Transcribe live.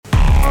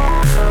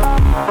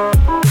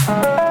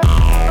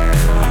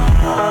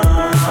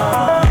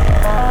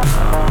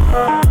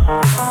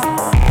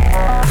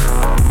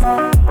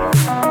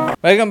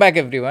Welcome back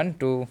everyone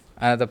to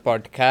another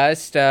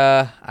podcast.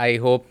 I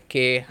hope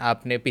कि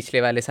आपने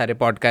पिछले वाले सारे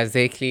पॉडकास्ट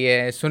देख लिए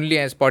हैं, सुन लिए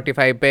हैं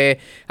स्पॉटिफाई पे।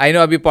 आई नो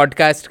अभी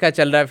पॉडकास्ट का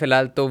चल रहा है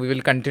फिलहाल, तो we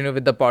will continue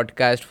with the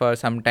podcast for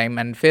some time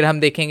and फिर हम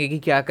देखेंगे कि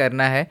क्या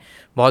करना है।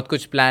 बहुत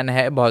कुछ प्लान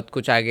है, बहुत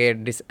कुछ आगे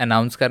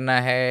अनाउंस करना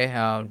है,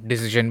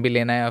 डिसीजन भी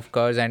लेना है ऑफ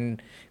कोर्स,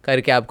 एंड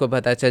करके आपको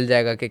पता चल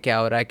जाएगा कि क्या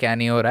हो रहा है क्या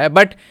नहीं हो रहा है।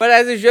 बट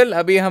एज यूजुअल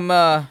अभी हम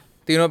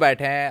तीनों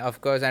बैठे हैं ऑफ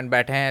कोर्स, एंड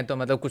बैठे हैं तो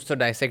मतलब कुछ तो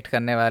डाइसेक्ट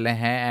करने वाले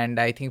हैं। And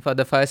I think for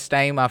the first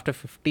time after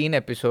 15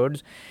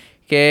 episodes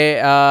के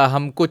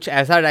हम कुछ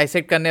ऐसा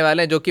डाइसेक्ट करने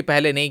वाले हैं जो कि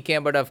पहले नहीं किए,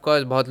 बट ऑफ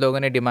कोर्स बहुत लोगों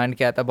ने डिमांड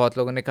किया था, बहुत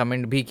लोगों ने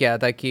कमेंट भी किया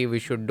था कि वी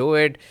शुड डू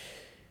इट।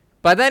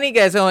 पता नहीं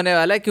कैसे होने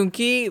वाला है,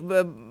 क्योंकि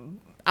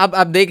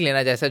अब देख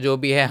लेना, जैसा जो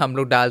भी है हम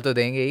लोग डाल तो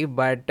देंगे ही,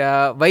 बट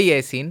वही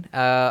है सीन।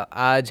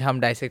 आज हम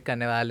डाइसेक्ट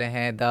करने वाले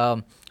हैं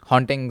the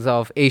hauntings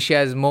of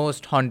Asia's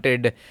most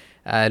haunted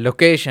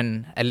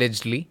location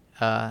allegedly,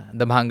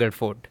 the Bhangarh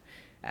fort.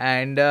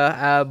 And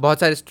बहुत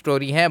सारी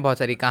स्टोरी हैं, बहुत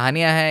सारी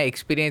कहानियाँ हैं,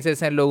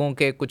 एक्सपीरियंसेस हैं लोगों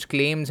के, कुछ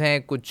क्लेम्स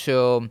हैं, कुछ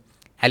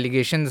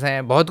एलिगेशंस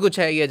हैं, बहुत कुछ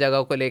है ये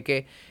जगह को लेके।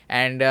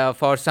 And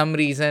for some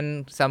reason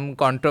some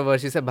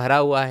controversy से भरा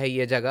हुआ है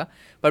ये जगह।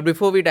 But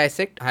before we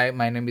dissect, hi,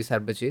 my name is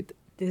Sarbjit.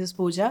 This is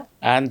Pooja.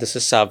 And this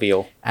is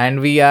Savio.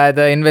 And we are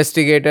the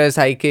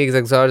investigators,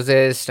 psychics,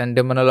 exorcists,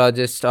 and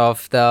demonologists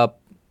of the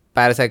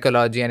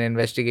parapsychology and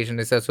investigation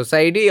research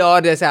society,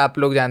 और जैसे आप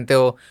लोग जानते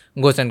हो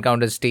ghost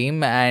encounters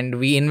team. And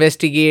we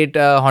investigate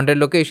haunted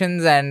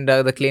locations and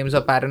the claims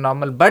of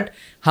paranormal, but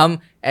हम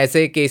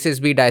ऐसे cases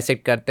भी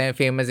dissect करते हैं,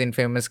 फेमस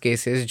इनफेमस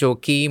केसेस जो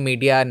कि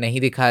मीडिया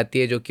नहीं दिखाती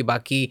है, जो कि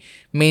बाकी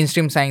मेन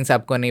स्ट्रीम साइंस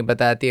आपको नहीं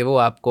बताती है, वो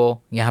आपको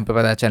यहाँ पे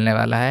पता चलने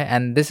वाला है।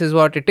 And this is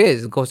what it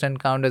is, ghost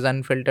encounters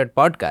unfiltered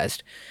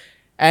podcast.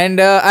 And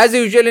as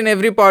usual in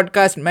every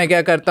podcast मैं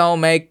क्या करता हूँ,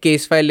 मैं एक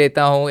केस फाइल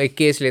लेता हूँ, एक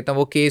केस लेता हूँ,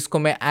 वो केस को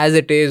मैं as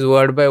it is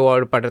word by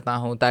word पढ़ता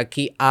हूँ,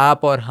 ताकि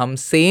आप और हम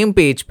सेम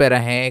पेज पे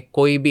रहें,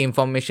 कोई भी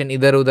इंफॉर्मेशन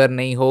इधर उधर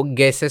नहीं हो,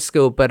 गेसेस के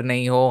ऊपर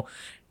नहीं हो।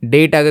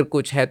 डेट अगर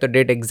कुछ है तो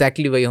डेट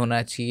एग्जैक्टली वही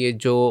होना चाहिए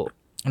जो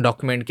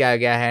डॉक्यूमेंट किया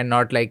गया है,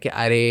 नॉट लाइक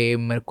अरे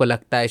मेरे को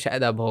लगता है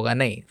शायद अब होगा,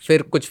 नहीं,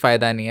 फिर कुछ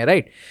फ़ायदा नहीं है,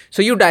 right.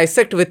 So you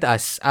dissect with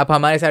us, आप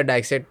हमारे साथ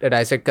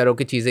डाइसेक्ट करो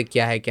कि चीज़ें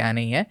क्या है क्या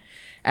नहीं है।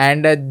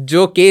 एंड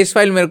जो केस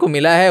फाइल मेरे को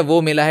मिला है वो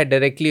मिला है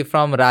डायरेक्टली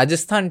फ्रॉम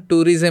राजस्थान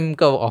टूरिज्म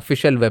का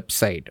official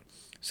website.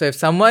 So if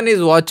someone is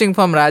watching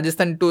from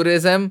Rajasthan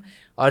tourism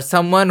और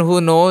someone who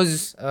knows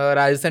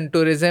Rajasthan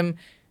tourism,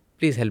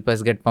 please help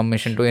us get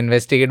permission to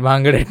investigate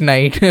Bhangarh at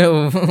night.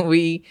 We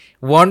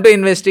want to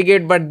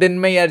investigate, but दिन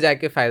में यार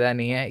जाके फ़ायदा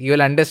नहीं है. You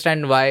will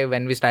understand why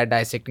when we start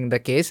dissecting the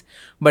case.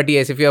 But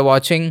yes, if you are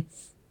watching,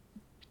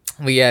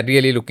 we are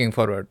really looking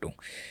forward to.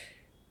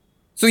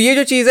 So ये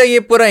जो चीज़ है ये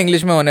पूरा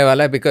इंग्लिश में होने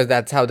वाला है, because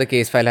that's how the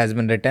case file has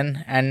been written.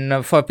 And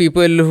for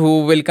people who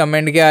will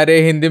comment कि अरे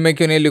हिंदी में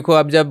क्यों नहीं लिखो,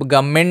 अब जब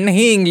गवर्नमेंट ने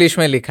ही इंग्लिश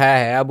में लिखा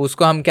है अब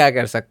उसको हम क्या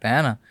कर सकते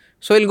हैं ना.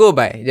 So we'll go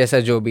by जैसा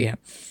जो भी है.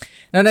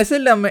 Now,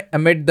 nestled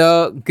amid the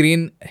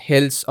green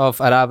hills of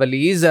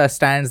Aravallis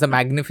stands the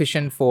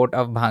magnificent fort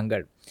of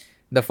Bhangarh.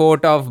 The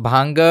fort of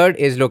Bhangarh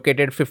is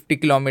located 50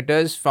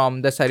 kilometers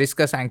from the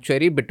Sariska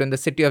sanctuary between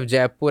the city of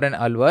Jaipur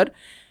and Alwar,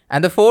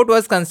 and the fort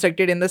was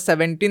constructed in the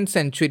 17th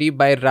century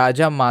by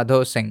Raja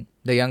Madhav Singh,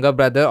 the younger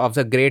brother of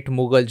the great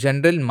Mughal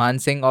general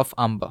Man Singh of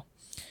Amba.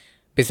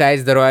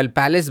 Besides the royal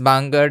palace,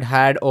 Bhangarh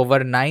had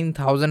over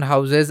 9,000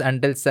 houses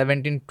until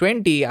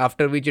 1720,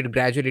 after which it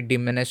gradually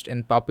diminished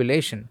in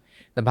population.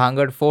 The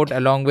Bhangarh Fort,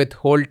 along with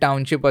whole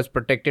township, was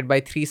protected by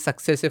 3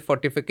 successive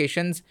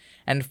fortifications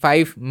and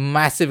 5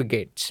 massive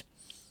gates.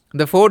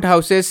 The fort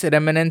houses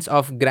remnants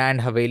of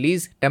grand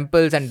havelis,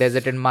 temples, and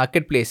deserted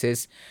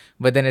marketplaces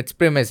within its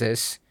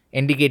premises,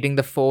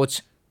 indicating the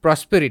fort's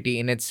prosperity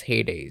in its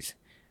heydays.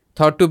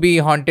 Thought to be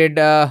a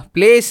haunted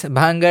place,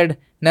 Bhangarh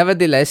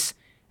nevertheless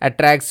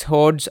attracts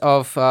hordes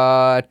of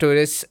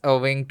tourists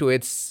owing to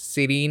its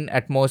serene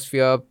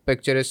atmosphere,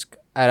 picturesque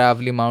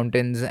Aravalli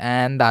Mountains,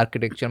 and the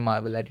architecture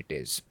marvel that it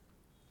is.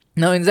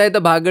 Now, inside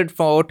the Bhangarh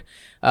Fort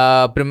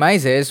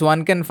premises,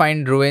 one can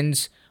find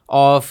ruins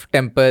of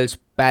temples,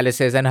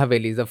 palaces, and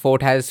havelis. The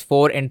fort has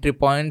 4 entry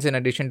points in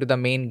addition to the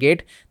main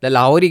gate: the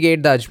Lahori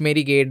Gate, the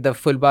Ajmeri Gate, the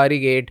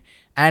Fulbari Gate,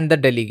 and the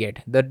Delhi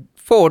Gate. The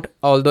fort,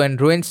 although in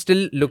ruins,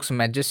 still looks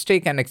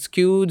majestic and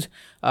exudes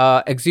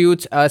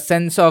a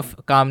sense of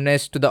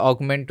calmness to the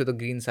augment to the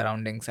green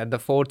surroundings. At the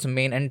fort's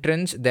main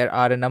entrance, there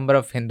are a number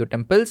of Hindu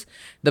temples.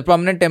 The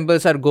prominent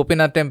temples are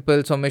Gopinath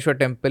Temple, Someshwar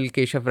Temple,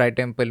 Keshav Rai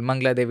Temple,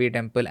 Mangla Devi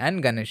Temple,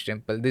 and Ganesh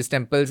Temple. These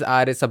temples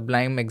are a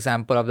sublime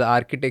example of the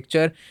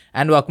architecture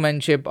and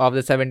workmanship of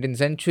the 17th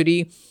century.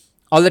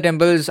 All the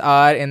temples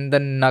are in the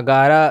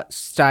Nagara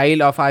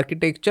style of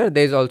architecture.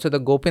 There is also the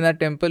Gopinath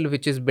Temple,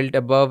 which is built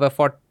above a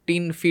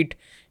 14 feet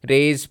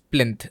raised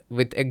plinth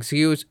with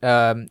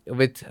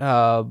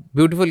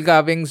beautiful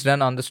carvings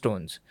done on the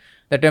stones.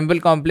 The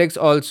temple complex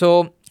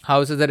also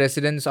houses the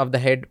residence of the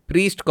head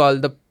priest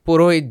called the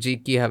Purohit Ji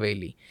Ki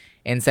Haveli.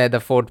 Inside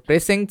the fort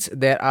precincts,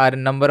 there are a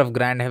number of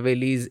grand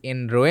havelis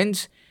in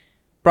ruins.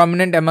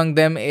 Prominent among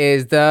them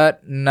is the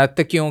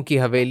Nartakiyon Ki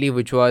Haveli,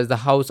 which was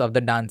the house of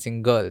the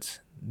dancing girls.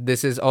 There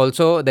is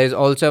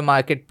also a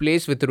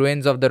marketplace with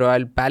ruins of the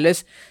royal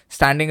palace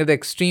standing at the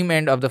extreme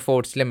end of the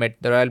fort's limit.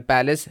 The royal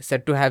palace,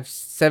 said to have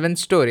 7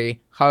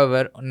 story,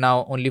 however,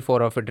 now only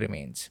 4 of it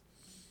remains.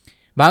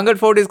 Bhangarh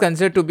Fort is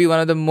considered to be one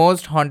of the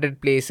most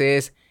haunted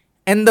places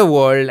in the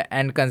world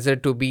and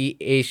considered to be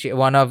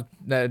one of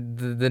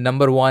the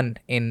number one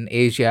in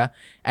Asia,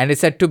 and is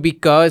said to be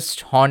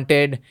cursed,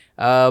 haunted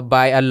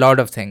by a lot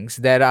of things.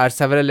 There are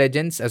several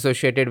legends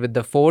associated with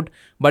the fort,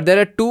 but there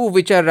are 2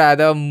 which are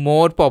rather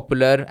more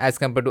popular as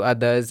compared to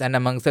others and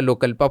amongst the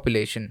local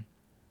population.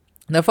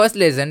 The first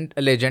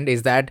legend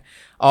is that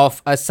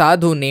of a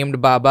sadhu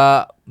named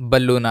Baba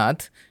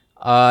Ballunath.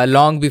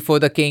 Long before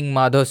the king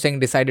Madho Singh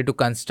decided to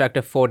construct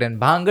a fort in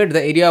Bhangarh,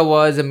 the area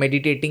was a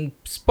meditating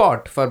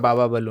spot for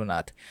Baba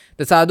Ballunath.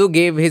 The sadhu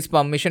gave his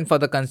permission for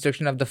the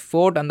construction of the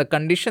fort on the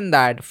condition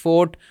that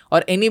fort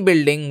or any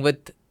building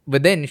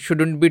within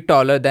shouldn't be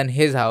taller than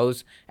his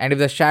house, and if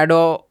the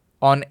shadow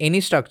on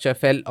any structure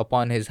fell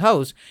upon his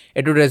house,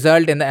 it would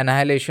result in the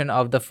annihilation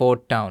of the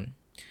fort town.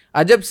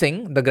 Ajab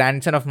Singh, the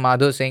grandson of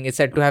Madho Singh, is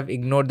said to have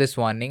ignored this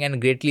warning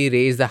and greatly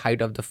raised the height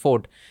of the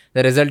fort,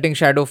 the resulting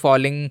shadow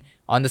falling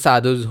on the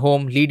sadhu's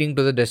home, leading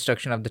to the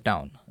destruction of the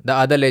town. The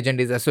other legend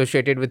is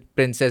associated with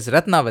Princess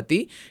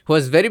Ratnavati, who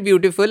was very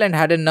beautiful and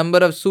had a number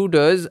of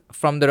suitors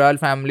from the royal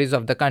families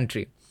of the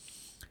country.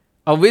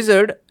 A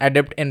wizard,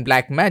 adept in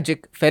black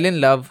magic, fell in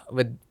love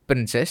with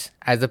princess.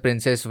 As the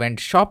princess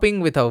went shopping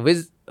with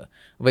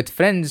with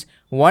friends,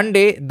 one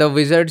day the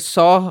wizard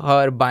saw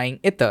her buying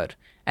ether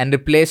and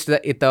replaced the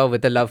ether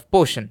with a love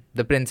potion.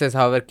 The princess,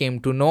 however, came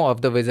to know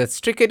of the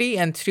wizard's trickery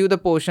and threw the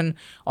potion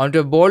onto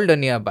a boulder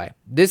nearby.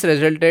 This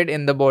resulted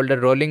in the boulder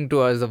rolling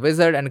towards the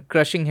wizard and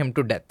crushing him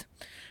to death.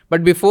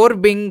 But before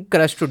being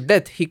crushed to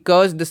death, he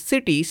cursed the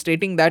city,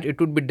 stating that it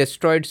would be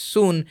destroyed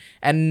soon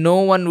and no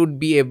one would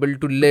be able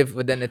to live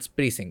within its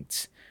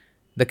precincts.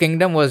 The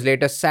kingdom was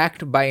later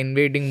sacked by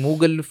invading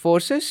Mughal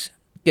forces,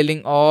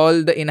 killing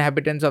all the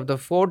inhabitants of the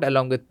fort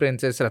along with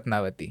Princess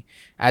Ratnavati.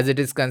 As it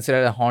is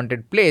considered a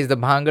haunted place, the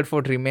Bhangarh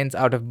Fort remains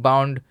out of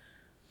bound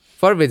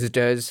for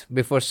visitors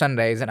before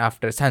sunrise and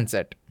after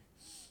sunset.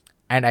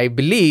 And I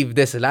believe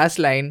this last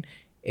line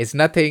is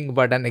nothing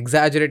but an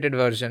exaggerated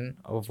version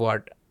of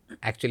what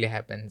actually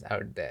happens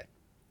out there.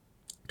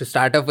 To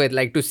start off with,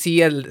 like, to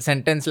see a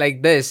sentence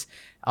like this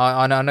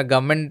on a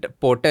government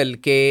portal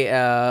के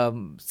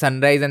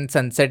sunrise and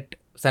sunset,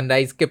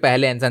 sunrise के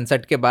पहले and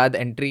sunset के बाद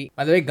entry,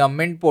 मतलब एक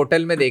government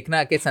portal में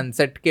देखना कि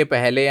सनसेट के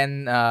पहले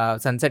एंड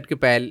सनसेट के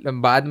पहले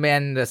बाद में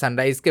एंड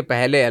सनराइज के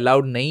पहले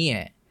अलाउड नहीं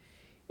है,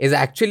 इज़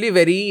एक्चुअली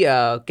वेरी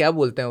क्या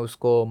बोलते हैं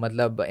उसको,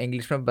 मतलब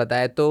इंग्लिश में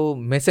बताए तो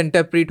मिस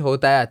इंटरप्रीट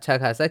होता है अच्छा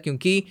खासा,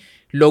 क्योंकि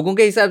लोगों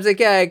के हिसाब से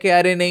क्या है कि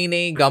अरे नहीं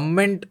नहीं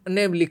गवर्नमेंट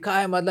ने लिखा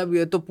है, मतलब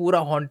ये तो पूरा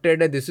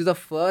हॉन्टेड है, this is the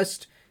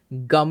first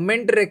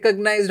government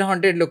recognised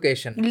haunted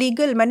location.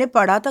 Legal, मैंने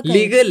पढ़ा था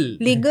लीगल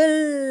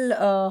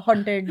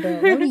हॉन्टेड.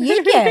 ये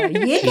क्या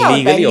है, ये क्या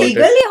होता है,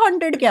 लीगली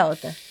हॉन्टेड क्या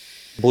होता है?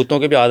 भूतों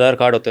के भी आधार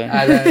कार्ड होते हैं,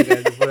 आधार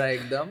कार्ड पूरा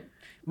एकदम.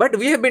 But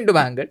we have been to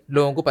Bhangarh.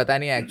 लोगों को पता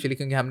नहीं है एक्चुअली,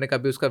 क्योंकि हमने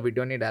कभी उसका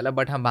वीडियो नहीं डाला,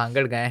 बट हम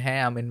भांगड़ गए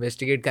हैं, हम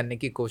इन्वेस्टिगेट करने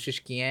की कोशिश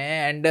किए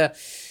हैं. एंड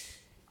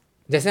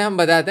जैसे हम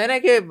बताते हैं ना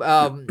कि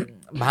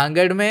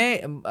भांगड़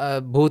में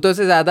भूतों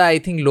से ज्यादा आई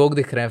थिंक लोग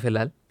दिख रहे हैं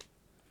फिलहाल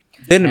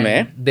दिन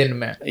में.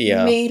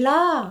 मेला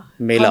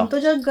हम तो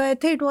जब गए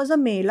थे it was a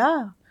Mela,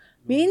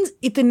 means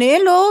इतने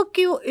लोग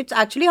कि it's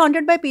actually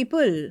haunted by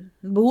people.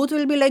 भूत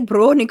विल बी लाइक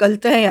ब्रो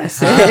निकलते हैं यहाँ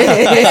से.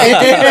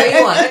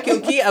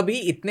 क्योंकि अभी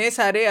इतने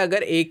सारे,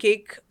 अगर एक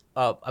एक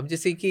अब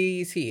जैसे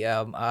कि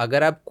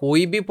अगर आप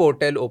कोई भी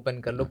पोर्टल ओपन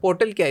कर लो,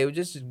 पोर्टल क्या है, you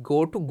just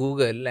go to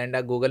Google and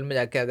Google में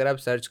जाके अगर आप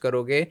सर्च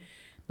करोगे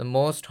the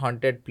most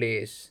haunted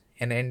place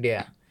in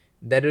India,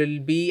 there will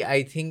be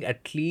I think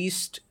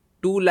at least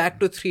 2 lakh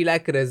to 3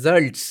 lakh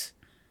results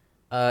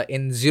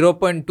in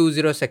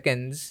 0.20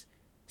 seconds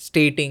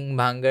stating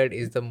Bhangarh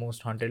is the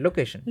most haunted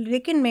location.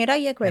 लेकिन मेरा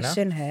ये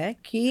question है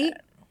कि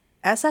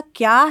ऐसा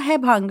क्या है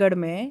भांगड़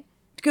में,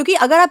 क्योंकि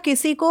अगर आप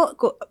किसी को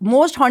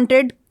मोस्ट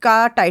हॉन्टेड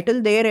का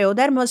टाइटल दे रहे हो,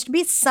 देयर मस्ट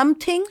बी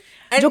समथिंग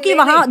जो कि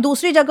वहाँ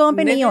दूसरी जगहों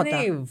पे नहीं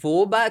होता.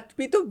 वो बात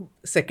भी तो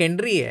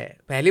सेकेंडरी है.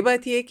 पहली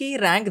बात ये है कि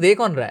रैंक दे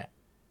कौन रहा है.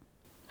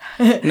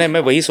 नहीं, मैं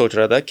वही सोच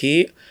रहा था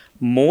कि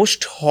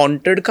मोस्ट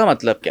हॉन्टेड का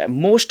मतलब क्या है,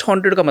 मोस्ट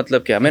हॉन्टेड का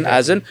मतलब क्या है. मीन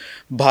एज एन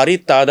भारी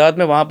तादाद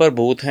में वहां पर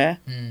भूत हैं,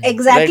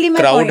 एग्जैक्टली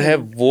क्राउड है,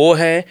 वो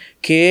है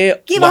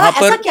कि वहां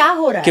पर क्या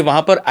हो रहा है, कि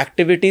वहां पर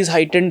एक्टिविटीज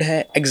हाइटेंड है,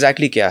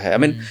 एग्जैक्टली क्या है. आई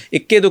मीन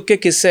इक्के दुक्के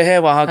किस्से हैं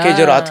वहां के,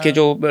 जो रात के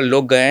जो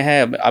लोग गए हैं,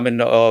 आई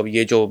मीन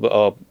ये जो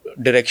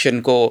डायरेक्शन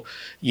को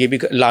ये भी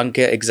लांग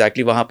के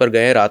एग्जैक्टली वहां पर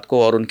गए रात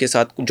को, और उनके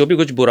साथ जो भी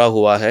कुछ बुरा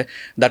हुआ है,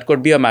 that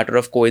could be a matter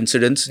of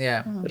coincidence,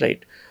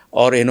 right.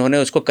 और इन्होंने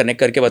उसको कनेक्ट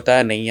करके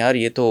बताया, नहीं यार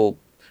ये तो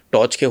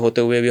टॉर्च के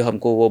होते हुए भी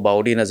हमको वो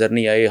बाउडी नज़र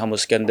नहीं आई, हम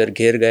उसके अंदर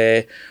घिर गए,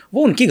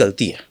 वो उनकी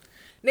गलती है.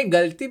 नहीं,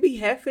 गलती भी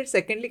है. फिर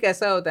सेकेंडली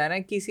कैसा होता है ना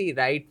कि see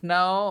right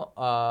now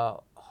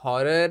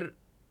horror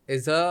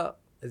is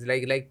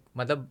like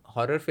मतलब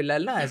हॉरर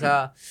फिलहाल ना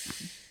ऐसा,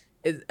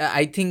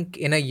 I think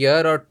in a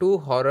year or two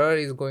horror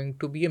is going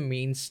to be a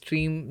main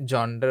stream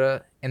genre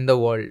in the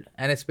world,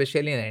 and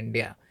especially in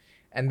India.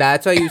 And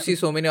that's why you see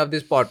so many of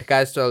these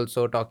podcasts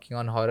also talking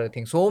on horror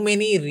things. So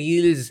many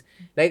reels.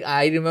 Like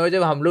I remember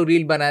जब हम लोग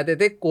reel बनाते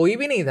थे कोई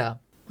भी नहीं था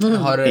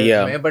horror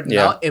में, but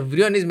now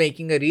everyone is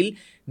making a reel.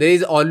 There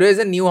is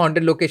always a new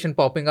haunted location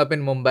popping up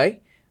in Mumbai.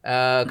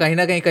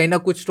 कहीं ना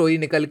कुछ स्टोरी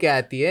निकल के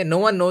आती है.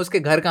 No one knows कि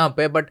घर कहाँ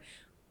पे है, but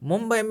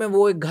मुंबई में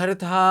वो एक घर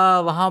था,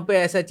 वहां पे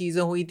ऐसा चीजें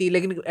हुई थी,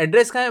 लेकिन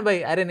एड्रेस कहाँ है भाई?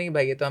 अरे नहीं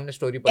भाई, ये तो हमने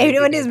स्टोरी पढ़ी थी.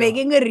 Everyone is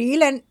making a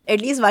reel and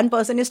at least one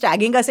person is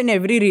tagging us in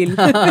every reel.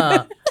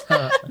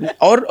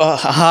 और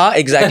हाँ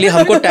एग्जैक्टली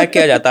हमको टैग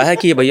किया जाता है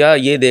कि भैया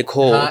ये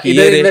देखो कि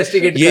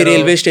ये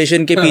रेलवे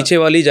स्टेशन के पीछे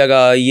वाली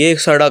जगह, ये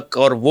सड़क,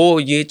 और वो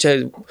ये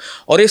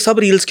और ये सब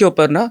रील्स के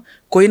ऊपर ना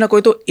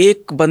कोई तो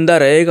एक बंदा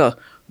रहेगा,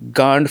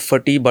 गांड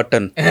फटी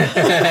बटन.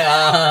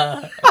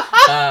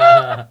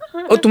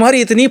 और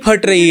तुम्हारी इतनी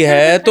फट रही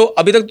है तो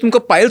अभी तक तुमको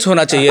पाइल्स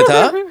होना चाहिए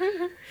था.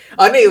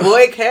 और नहीं वो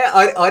एक है.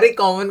 और एक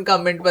कॉमन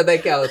कमेंट पता है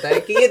क्या होता है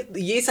कि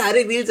ये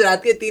सारे रील्स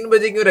रात के 3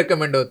 बजे क्यों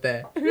रेकमेंड होते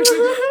हैं?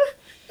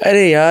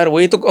 अरे यार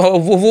वही तो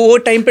वो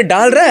टाइम पे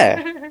डाल रहा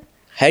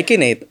है कि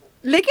नहीं?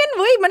 लेकिन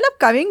वही मतलब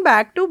कमिंग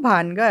बैक टू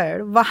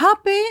भानगढ़, वहां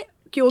पे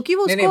क्योंकि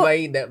वो नहीं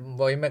भाई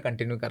वही मैं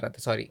कंटिन्यू कर रहा था.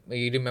 Sorry,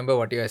 you remember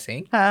what you are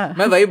saying.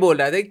 मैं वही बोल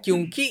रहा था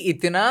क्योंकि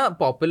इतना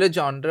पॉपुलर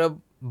जॉनर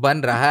बन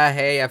रहा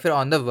है या फिर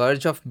on the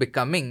verge of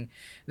becoming,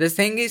 this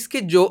thing is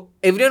कि जो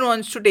everyone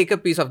wants to take a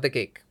piece of the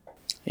cake.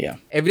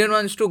 Everyone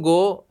wants to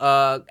go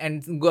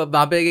and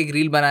वहाँ पे एक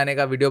रील बनाने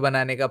का, वीडियो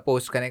बनाने का,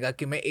 पोस्ट करने का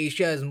कि मैं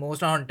एशियाज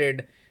मोस्ट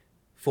हॉन्टेड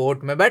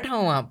फोर्ट में बैठा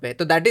हूँ वहाँ पे.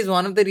 तो that is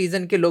one of the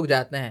reason के लोग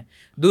जाते हैं.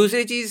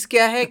 दूसरी चीज़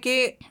क्या है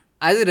कि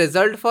as a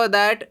result for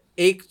that,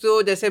 एक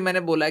तो जैसे मैंने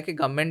बोला कि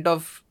गवर्नमेंट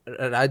ऑफ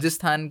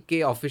राजस्थान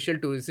के ऑफिशियल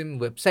टूरिज्म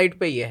वेबसाइट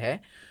पे ये है,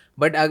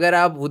 बट अगर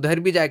आप उधर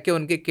भी जाके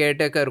उनके केयर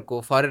टेकर को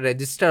for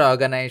registered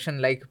organisation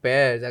like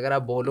pairs अगर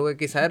आप बोलोगे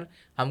कि सर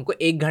हमको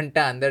 1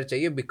 घंटा अंदर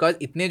चाहिए, बिकॉज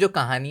इतने जो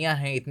कहानियां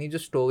हैं, इतनी जो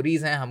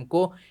स्टोरीज हैं,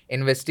 हमको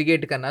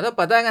इन्वेस्टिगेट करना था,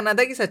 पता करना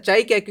था कि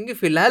सच्चाई क्या है. क्योंकि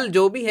फिलहाल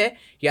जो भी है,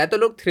 या तो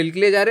लोग थ्रिल के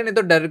लिए जा रहे हैं, नहीं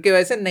तो डर के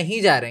वजह से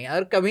नहीं जा रहे हैं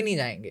और कभी नहीं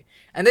जाएंगे.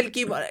 And then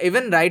keep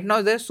even right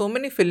now there so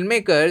many film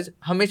makers,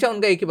 हमेशा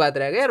उनका एक ही बात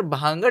रहेगा, यार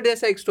भांगड़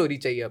जैसा एक स्टोरी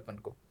चाहिए अपन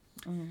को.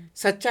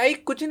 सच्चाई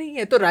कुछ नहीं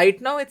है. तो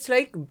right now it's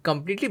like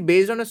completely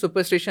based on a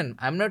superstition.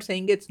 I am not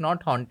saying it's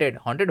not haunted.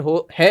 Haunted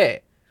हो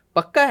है,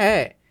 पक्का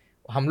है.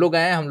 हम लोग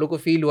आए, हम लोग को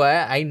फील हुआ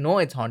है, I know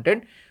it's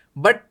haunted,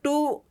 but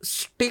to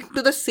stick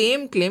to the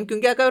same claim,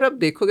 क्योंकि अगर आप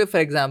देखोगे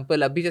फॉर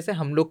एग्जाम्पल अभी जैसे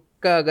हम लोग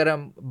का अगर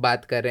हम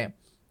बात करें,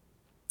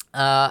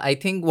 I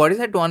think what is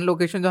that one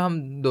location जो हम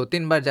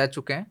 2-3 बार जा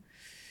चुके हैं.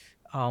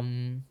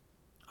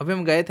 अभी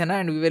हम गए थे ना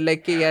एंड वी वर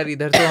लाइक कि यार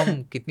इधर तो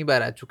हम कितनी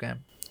बार आ चुके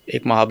हैं.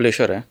 एक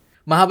महाबलेश्वर है,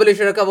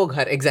 महाबलेश्वर का वो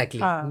घर.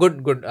 Exactly,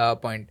 good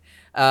point.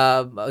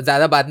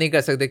 ज़्यादा बात नहीं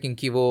कर सकते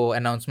क्योंकि वो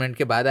अनाउंसमेंट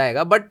के बाद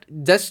आएगा, but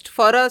just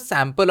for a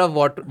sample of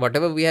what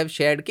ever we have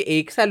shared कि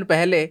 1 साल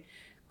पहले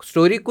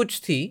स्टोरी कुछ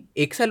थी,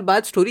 1 साल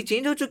बाद स्टोरी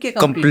चेंज हो चुकी है,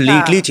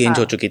 कंप्लीटली चेंज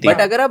हो चुकी थी.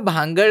 बट अगर आप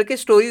भांगड़ के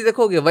स्टोरी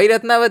देखोगे, वही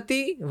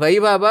रत्नावती, वही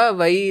बाबा,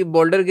 वही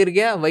बोल्डर गिर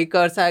गया, वही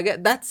कर्स आ गया,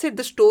 that's it.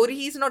 The story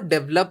is not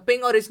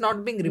developing और is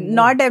not being removed,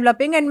 not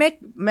developing. And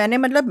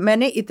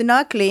मैंने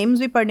इतना क्लेम्स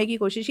भी पढ़ने की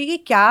कोशिश की कि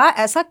क्या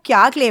ऐसा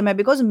क्या क्लेम है,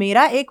 बिकॉज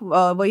मेरा एक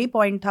वही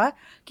पॉइंट था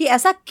कि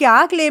ऐसा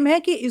क्या क्लेम है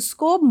कि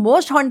इसको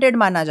मोस्ट हॉन्टेड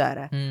माना जा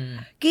रहा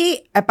है. कि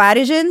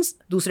अपैरिशंस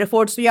दूसरे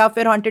फोर्ट्स या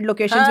फिर हॉन्टेड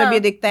लोकेशंस में भी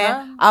दिखते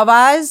हैं,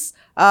 आवाज,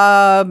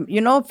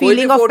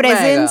 feeling of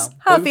presence,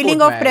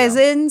 feeling of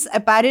presence,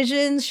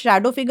 apparitions,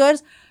 shadow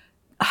figures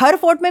her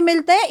fort में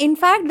मिलते हैं.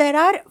 इनफैक्ट देयर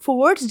आर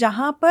फोर्ट्स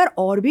जहां पर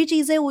और भी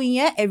चीजें हुई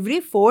हैं. Every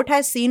fort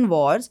has seen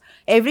Wars,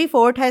 every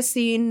fort has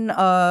seen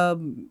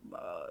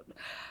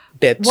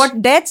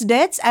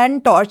deaths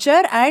and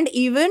torture, and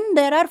even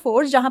there are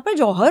forts जहां पर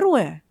जौहर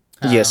हुए हैं.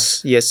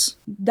 yes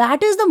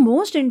That is the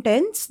most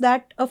intense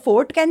that a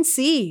fort can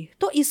see.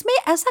 तो इसमें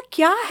ऐसा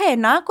क्या है?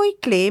 ना कोई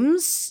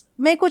claims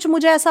में कुछ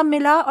मुझे ऐसा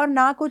मिला और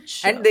ना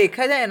कुछ. एंड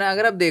देखा जाए ना,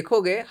 अगर आप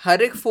देखोगे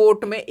हर एक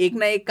फोर्ट में एक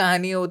ना एक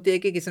कहानी होती है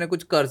कि किसी ने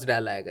कुछ कर्ज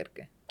डाला है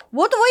करके.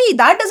 वो तो वही,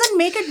 that doesn't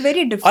make it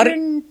very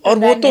different. और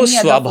वो तो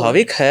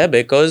स्वाभाविक है,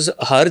 बिकॉज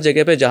हर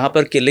जगह पे जहाँ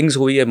पर किलिंग्स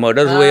हुई है,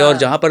 मर्डर हुए, और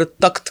जहाँ पर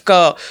तख्त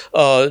का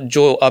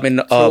जो आई मीन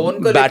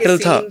बैटल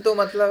था, तो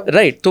मतलब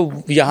राइट, तो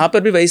यहाँ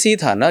पर भी वैसे ही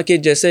था ना कि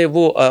जैसे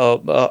वो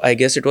I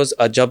guess it was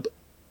Ajab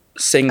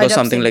Singh और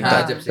समथिंग लाइक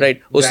दैट,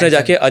 राइट. उसने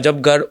जाके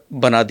अजबगढ़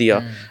बना दिया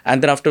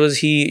एंड देन आफ्टरवर्ड्स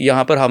ही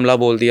यहाँ पर हमला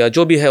बोल दिया,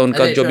 जो भी है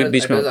उनका जो भी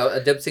बीच में.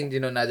 अजब सिंह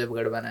जिन्होंने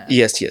अजबगढ़ बनाया.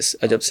 यस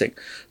अजब सिंह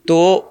तो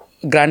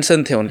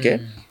ग्रैंडसन थे उनके,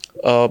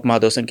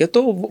 माधव सिंह के.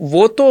 तो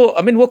वो तो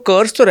आई मीन वो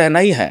कर्स तो रहना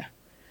ही है,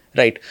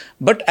 राइट.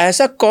 बट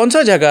ऐसा कौन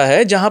सा जगह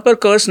है जहाँ पर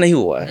कर्स नहीं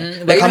हुआ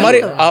है? लाइक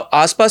हमारे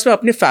आसपास में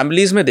अपनी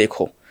फैमिलीज में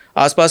देखो,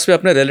 आसपास में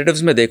अपने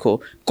रिलेटिव्स में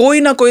देखो,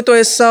 कोई ना कोई तो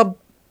ऐसा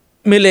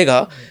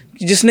मिलेगा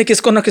जिसने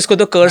किसको ना किसको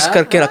तो कर्स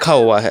करके रखा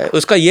हुआ है.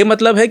 उसका ये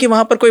मतलब है कि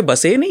वहां पर कोई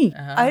बसे नहीं.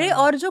 अरे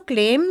और जो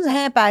क्लेम्स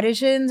हैं,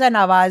 पैरिशंस एंड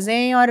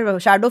आवाजें और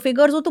शैडो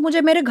फिगर्स, वो तो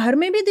मुझे मेरे घर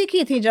में भी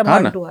दिखी थी जब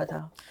हॉन्ट हुआ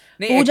था.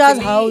 पूजा's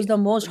house, the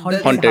most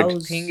haunted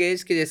house. Thing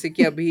is कि जैसे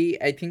कि अभी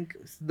I think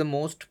the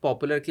most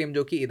popular claim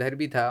जो कि इधर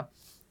भी था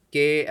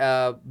कि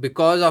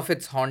because of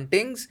its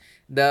hauntings,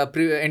 the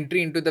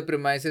entry into the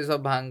premises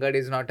of Bhangarh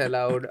is not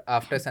allowed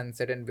after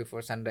sunset and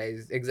before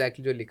sunrise.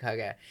 Exactly जो लिखा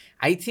गया है,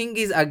 I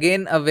think is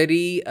again a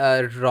very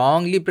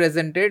wrongly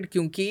presented,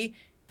 क्योंकि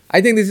I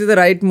think this is the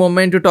right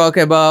moment to talk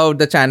about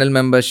the channel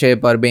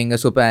membership or being a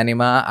super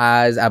anima.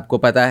 As आपको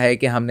पता है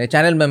कि हमने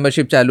channel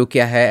membership चालू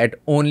किया है at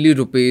only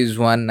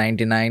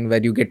 ₹199,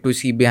 where you get to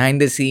see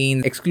behind the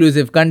scenes,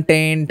 exclusive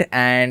content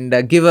and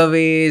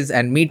giveaways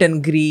and meet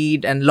and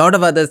greet and lot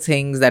of other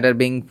things that are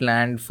being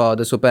planned for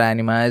the super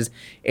animas.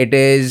 It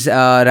is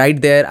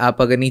right there.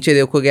 आप अगर नीचे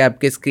देखोगे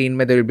आपके screen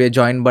में there will be a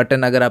join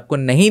button. अगर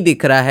आपको नहीं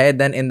दिख रहा है,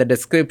 then in the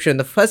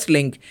description the first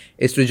link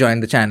is to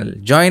join the channel.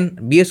 Join,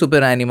 be a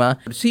super anima.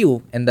 See you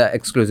in the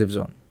exclusive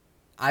zone.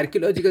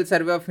 Archaeological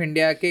survey of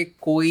India के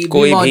कोई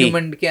भी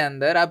monument के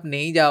अंदर आप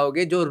नहीं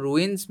जाओगे जो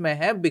रूइंस में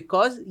है,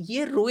 बिकॉज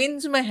ये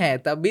रूइंस में है,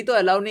 तभी तो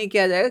अलाउ नहीं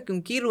किया जाएगा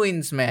क्योंकि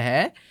रूइंस में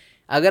है.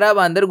 अगर आप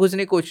अंदर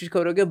घुसने की कोशिश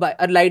करोगे,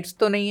 और लाइट्स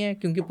तो नहीं है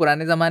क्योंकि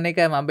पुराने ज़माने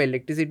का है, वहाँ पे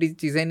इलेक्ट्रिसिटी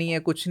चीज़ें नहीं है,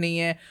 कुछ नहीं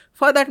है.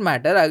 फॉर दैट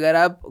मैटर अगर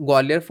आप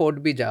ग्वालियर फोर्ट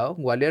भी जाओ,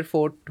 ग्वालियर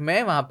फोर्ट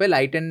में वहाँ पे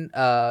लाइट एंड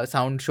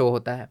साउंड शो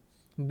होता है,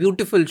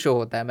 ब्यूटीफुल शो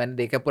होता है. मैंने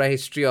देखा, पूरा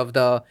history of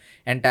the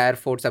entire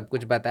fort सब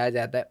कुछ बताया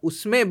जाता है.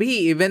 उसमें भी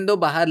इवन दो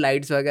बाहर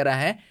लाइट्स वगैरह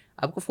हैं,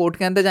 आपको फोर्ट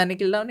के अंदर जाने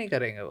के लिए अलाउ नहीं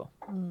करेंगे वो.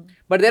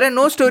 But there are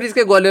no stories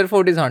के Gwalior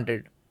fort is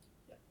haunted.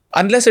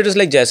 Unless it is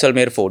like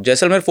Jaisalmer fort.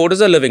 Jaisalmer fort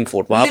is a living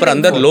fort, वहां पर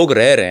अंदर लोग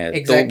रह रहे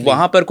हैं, तो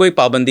वहां पर कोई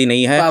पाबंदी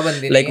नहीं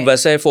है. लाइक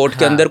वैसे फोर्ट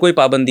के अंदर कोई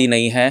पाबंदी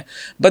नहीं है.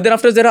 But then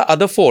after there are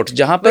other fort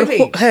जहां पर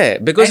है,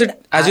 because it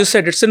as you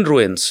said it's in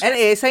ruins. And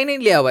ASI नहीं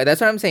लिया हुआ है,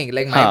 that's what I am saying.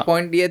 Like my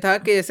point ये था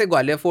कि जैसे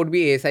ग्वालियर फोर्ट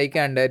भी एएसआई के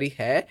अंडर ही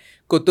है,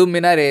 कुतुब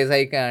मीनार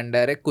एएसआई के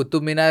अंडर है.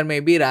 कुतुब मीनार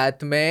में भी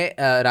रात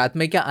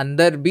में क्या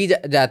अंदर भी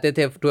जाते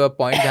थे टू अ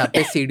पॉइंट जहाँ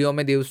पे सीढ़ियों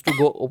में दे यूज्ड टू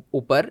गो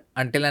ऊपर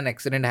until an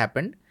accident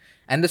happened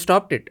and they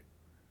stopped it.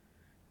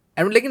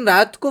 लेकिन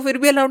रात को फिर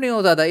भी अलाउ नहीं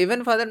होता था.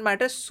 Even for that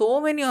matter so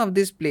many of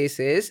this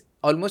places,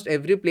 almost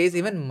every place,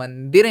 even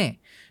मंदिरें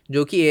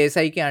जो कि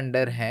एएसआई के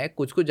अंडर हैं,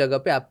 कुछ कुछ जगह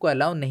पे आपको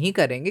अलाउ नहीं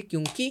करेंगे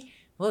क्योंकि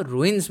वो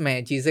रूइंस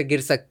में चीज़ें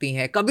गिर सकती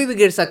हैं, कभी भी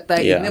गिर सकता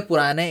है. इतने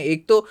पुराने,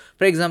 एक तो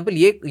फॉर एग्जांपल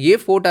ये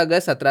फोर्ट अगर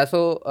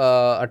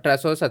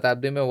 1800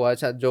 शताब्दी में हुआ,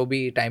 जो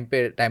भी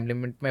टाइम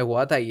लिमिट में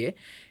हुआ था, ये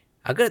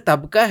अगर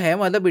तब का है,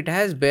 मतलब इट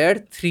हैज़ बेयर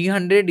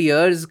 300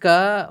 years का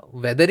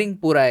वेदरिंग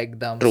पूरा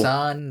एकदम,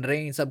 सन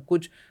रेन सब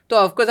कुछ. तो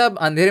ऑफकोर्स आप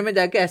अंधेरे में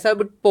जाके ऐसा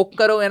पोक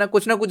करोगे ना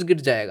कुछ गिर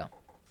जाएगा.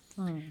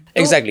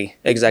 Exactly.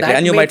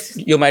 And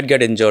you might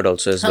get injured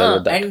also as well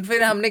with that. And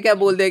फिर हमने क्या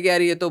बोल दिया कि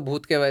यार ये तो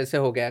भूत के वजह से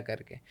हो गया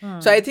करके.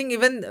 So I think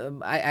even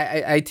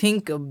I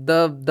think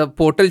the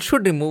portal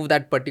should remove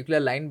that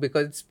particular line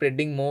because it's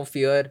spreading more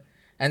fear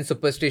and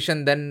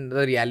superstition than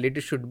the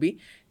reality should be.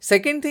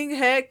 Second thing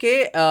है कि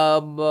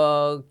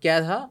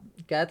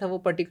क्या था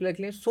वो particular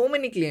claim? So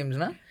many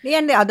claims ना.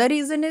 And the other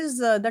reason is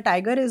the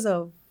tiger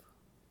reserve.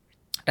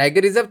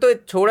 Tiger reserve तो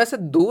थोड़ा सा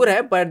दूर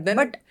है,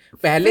 बट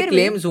पहले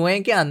क्लेम्स हुए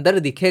हैं कि अंदर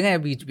दिखे गए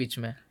बीच बीच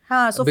में.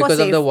 हाँ, so because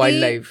of the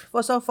wildlife.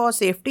 For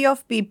safety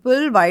of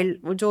people,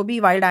 जो भी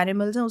wild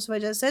animals हैं, उस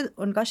वजह से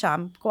उनका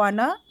शाम को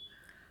आना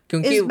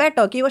क्योंकि is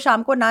better, कि वो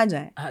शाम को ना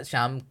जाए. हाँ,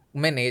 शाम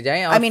में नहीं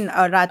जाए. I mean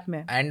रात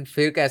में. एंड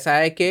फिर कैसा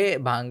है कि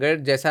भांगड़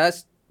जैसा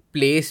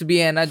प्लेस भी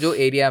है ना जो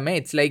एरिया में,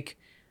 इट्स लाइक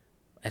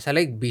ऐसा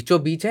लाइक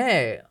बीचों बीच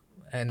है.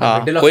 In the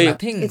middle of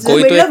nothing. It's in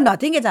the middle of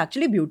nothing. It's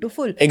actually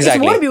beautiful. Exactly.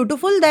 It's more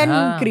beautiful than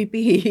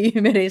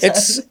creepy मेरे हिसाब.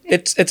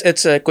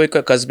 It's कोई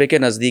कस्बे के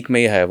नजदीक में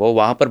ही है वो.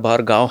 वहाँ पर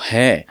बाहर गांव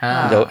है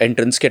जो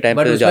एंट्रेंस के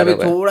टाइम पे जा रहे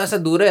हो. थोड़ा सा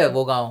दूर है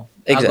वो गांव.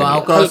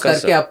 गांव क्रॉस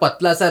करके आप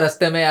पतला सा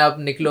रास्ते में आप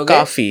निकलोगे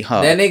काफी.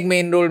 देन एक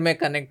मेन रोड में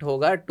कनेक्ट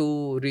होगा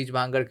टू रीच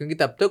भांगड़, क्योंकि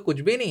तब तक कुछ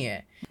भी नहीं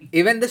है.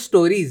 इवन द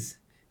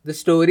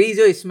स्टोरी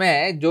जो इसमें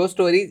है, जो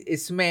स्टोरी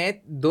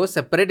इसमें 2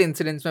 सेपरेट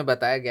इंसिडेंट्स में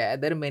बताया गया है.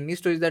 There are many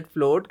stories that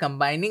float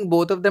combining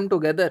both of them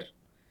together.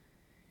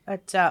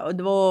 अच्छा,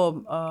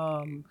 वो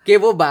कि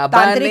वो बाबा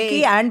ने तांत्रिक की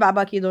एंड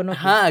बाबा की दोनों.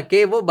 हाँ,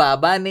 कि वो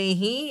बाबा ने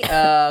ही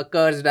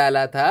कर्स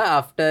डाला था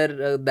after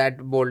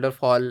that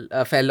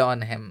boulder fell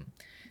on him.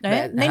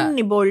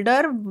 नहीं,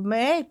 बोल्डर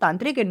में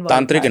तांत्रिक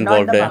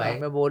इन्वॉल्वड है.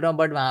 मैं बोल रहा हूँ,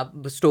 बट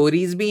वहाँ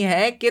स्टोरीज भी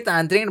हैं कि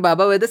तांत्रिक एंड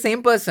बाबा वर द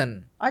सेम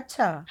पर्सन.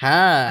 अच्छा.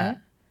 हाँ,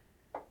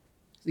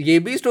 ये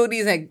भी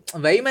स्टोरीज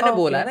हैं. वही मैंने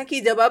बोला ना कि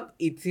जब आप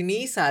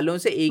इतनी सालों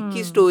से एक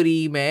ही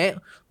स्टोरी में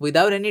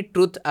विदाउट एनी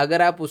ट्रुथ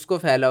अगर आप उसको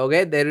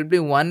फैलाओगे, there will be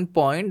one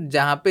point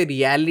जहाँ पे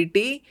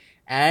रियलिटी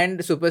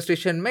एंड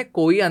सुपरस्टिशन में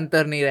कोई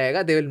अंतर नहीं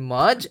रहेगा. They will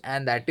merge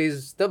and that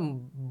is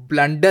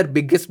the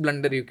biggest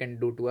blunder you can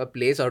do to a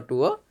place or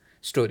to a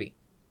story.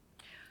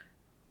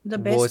 The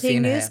best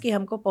thing is कि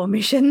हमको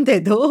permission दे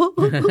दो.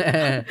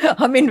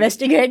 हम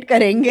इन्वेस्टिगेट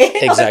करेंगे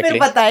और फिर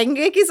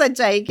बताएंगे कि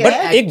सच्चाई क्या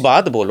है. बट एक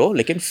बात बोलो,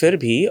 लेकिन फिर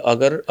भी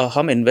अगर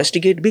हम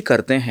इन्वेस्टिगेट भी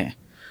करते हैं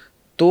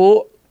तो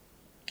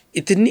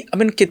इतनी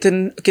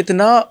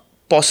कितना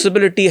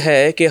पॉसिबिलिटी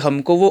है कि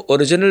हमको वो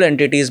ओरिजिनल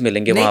एंटिटीज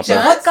मिलेंगे वहां पर।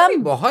 बहुत कम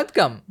बहुत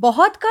कम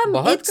बहुत कम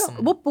बहुत It's-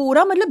 कम। वो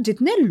पूरा मतलब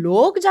जितने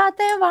लोग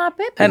जाते हैं वहां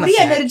पे पूरी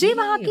एनर्जी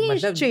वहां की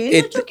मतलब चेंज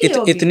हो चुकी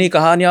होगी। इतनी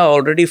कहानियां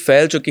ऑलरेडी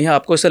फैल चुकी हैं,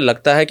 आपको ऐसा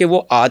लगता है कि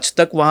वो आज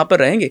तक वहां पर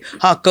रहेंगे?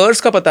 हाँ,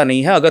 कर्स का पता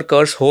नहीं है, अगर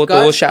कर्स हो तो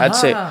कर्स, शायद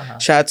हाँ, से हाँ, हाँ।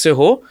 शायद से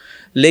हो,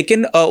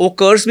 लेकिन वो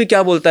कर्स भी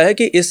क्या बोलता है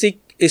कि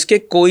इसके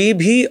कोई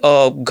भी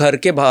घर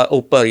के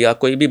ऊपर या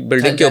कोई भी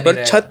बिल्डिंग के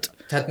ऊपर छत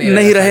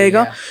नहीं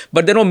रहेगा,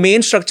 बट देन वो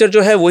मेन स्ट्रक्चर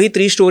जो है वही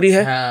 3 स्टोरी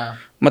है।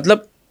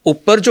 मतलब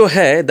ऊपर जो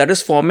है that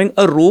is forming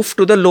a roof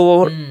to the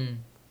lower,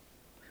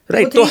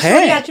 right? तो है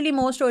एक्चुअली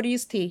मोर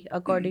स्टोरीज थी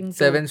according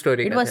to 7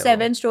 story it was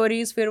 7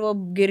 stories, फिर वो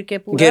गिर के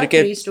पूरा गिर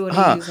के 3 स्टोरीज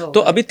हाँ, तो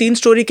अभी 3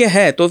 स्टोरी के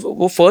हैं, तो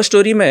वो फर्स्ट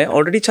स्टोरी में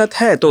ऑलरेडी छत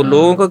है, तो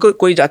लोगों को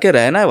कोई जाके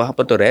रहना है वहां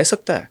पर तो रह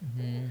सकता है।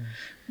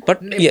 बट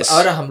यस,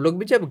 और हम लोग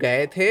भी जब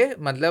गए थे,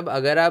 मतलब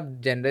अगर आप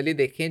जनरली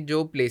देखें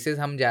जो प्लेसेस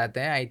हम जाते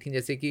हैं, आई थिंक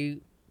जैसे कि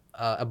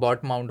अबॉट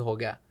माउंट हो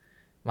गया,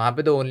 वहाँ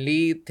पे तो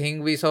only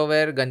thing we saw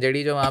were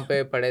गंजड़ी जो वहाँ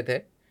पे पड़े थे,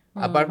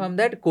 अपार्ट फ्रॉम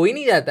दैट कोई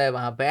नहीं जाता है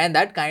वहाँ पे, and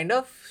that kind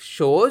of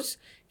shows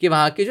कि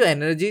वहाँ की जो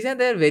एनर्जीज हैं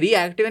they are very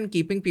active and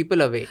keeping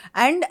people away,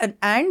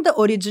 and the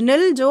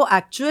original जो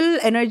एक्चुअल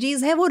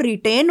एनर्जीज है वो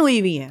रिटेन हुई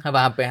हुई है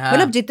वहाँ पे। हाँ,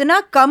 मतलब जितना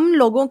कम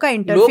लोगों का गए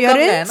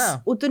इंटरफियरेंस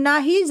ना। उतना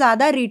ही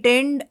ज्यादा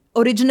रिटेन्ड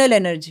ओरिजिनल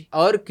एनर्जी।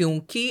 और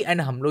क्योंकि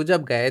एंड हम लोग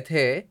जब गए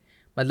थे,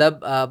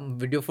 मतलब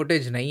वीडियो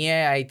फुटेज नहीं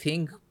है I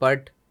think,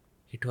 but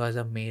it was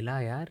a mela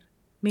यार,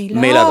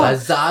 मेला था,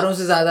 हजारों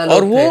से ज्यादा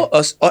और लोग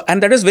वो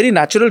and that is very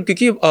natural,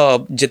 क्योंकि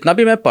जितना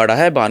भी मैं पढ़ा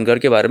है भानगढ़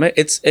के बारे में,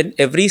 इट्स इन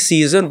एवरी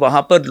सीजन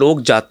वहां पर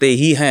लोग जाते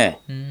ही हैं।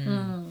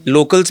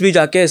 लोकल्स भी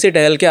जाके ऐसे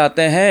टहल के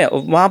आते हैं,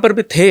 वहां पर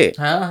भी थे,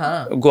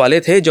 हाँ, ग्वाले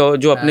थे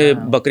जो अपने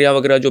बकरियां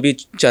वगैरह जो भी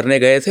चरने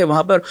गए थे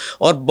वहां पर,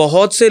 और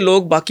बहुत से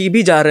लोग बाकी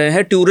भी जा रहे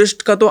हैं।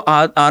 टूरिस्ट का तो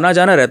आना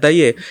जाना रहता ही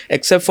है,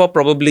 except for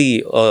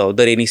probably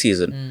the rainy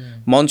season.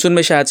 Monsoon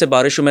में शायद से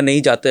बारिश में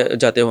नहीं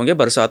जाते होंगे,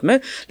 बरसात में,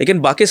 लेकिन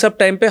बाकी सब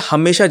टाइम पे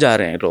हमेशा जा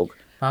रहे हैं लोग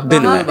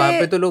दिन में। वहाँ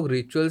पे तो लोग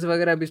रिचुअल्स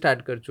वगैरह भी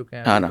स्टार्ट कर चुके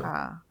हैं। हाँ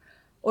ना,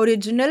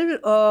 ओरिजिनल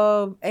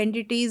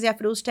एंटिटीज या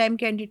फिर उस टाइम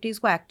के एंटिटीज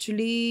को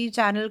एक्चुअली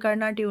चैनल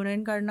करना, ट्यून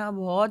इन करना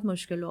बहुत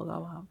मुश्किल होगा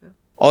वहाँ पे।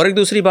 और एक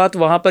दूसरी बात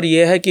वहाँ पर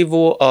यह है कि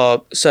वो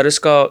सरस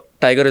का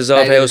टाइगर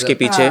रिजर्व है उसके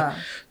पीछे,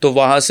 तो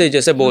वहाँ से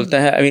जैसे बोलते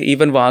हैं, आई मीन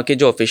इवन वहाँ के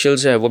जो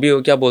ऑफिशियल्स हैं वो भी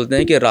क्या बोलते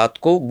हैं कि रात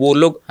को वो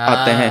लोग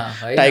आते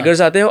हैं,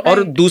 टाइगर्स आते हैं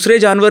और दूसरे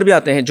जानवर भी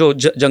आते हैं, जो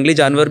जंगली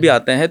जानवर भी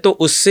आते हैं, तो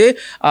उससे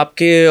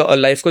आपके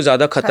लाइफ को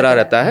ज़्यादा खतरा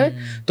रहता है,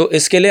 तो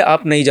इसके लिए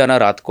आप नहीं जाना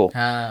रात को।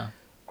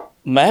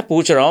 मैं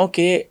पूछ रहा हूँ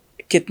कि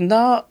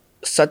कितना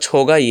सच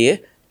होगा ये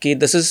कि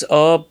this is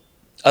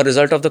a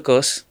result of the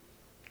curse,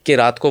 कि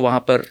रात को वहाँ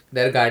पर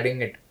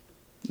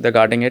they're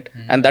guarding it,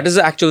 and that is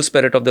the actual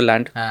spirit of the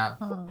land.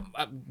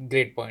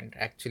 great point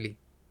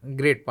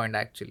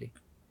actually,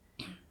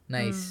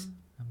 nice,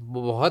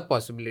 बहुत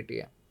possibility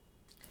है,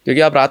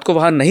 क्योंकि आप रात को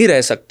वहाँ नहीं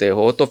रह सकते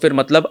हो, तो फिर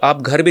मतलब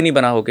आप घर भी नहीं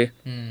बनाओगे,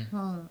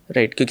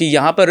 राइट? क्योंकि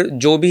यहाँ पर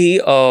जो भी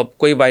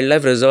कोई वाइल्ड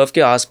लाइफ रिजर्व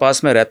के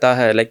आसपास में रहता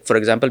है, लाइक फॉर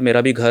एग्जांपल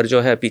मेरा भी घर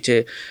जो है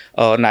पीछे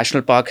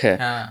नेशनल पार्क है,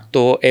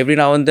 तो एवरी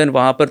नाउ एंड देन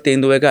वहाँ पर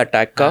तेंदुए का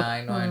अटैक का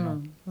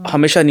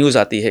हमेशा न्यूज़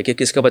आती है कि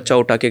किसका बच्चा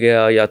उठा के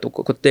गया, या तो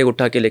कुत्ते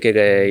उठा के लेके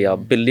गए, या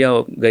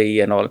बिल्लियाँ गई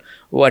एंड ऑल।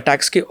 वो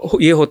अटैक्स के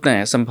ये होते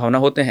हैं, संभावना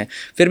होते हैं।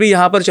 फिर भी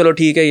यहाँ पर चलो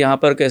ठीक है, यहाँ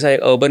पर कैसा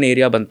एक अर्बन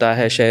एरिया बनता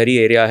है, शहरी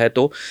एरिया है,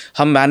 तो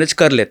हम मैनेज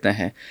कर लेते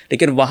हैं।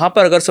 लेकिन वहाँ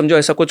पर अगर समझो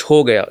ऐसा कुछ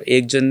हो गया,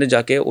 एक जन ने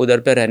जाके उधर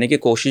पर रहने की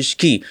कोशिश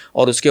की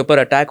और उसके ऊपर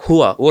अटैक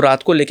हुआ, वो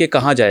रात को लेके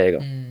कहाँ जाएगा?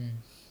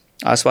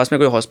 आसपास में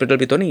कोई हॉस्पिटल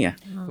भी तो नहीं है।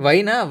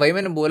 वही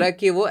मैंने बोला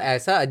कि वो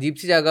ऐसा अजीब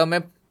सी जगह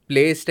में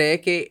प्लेस्ड है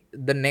कि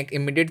the next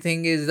immediate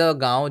thing is the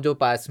gaon जो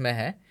पास में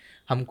है।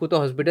 हमको तो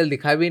हॉस्पिटल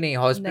दिखा भी नहीं,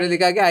 हॉस्पिटल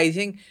दिखा के I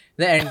think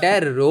the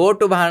entire road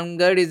to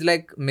Bhangarh is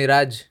like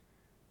mirage.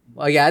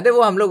 और याद है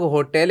वो हम लोग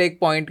होटल एक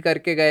पॉइंट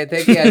करके गए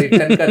थे कि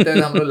रिटर्न करते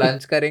हुए हम लोग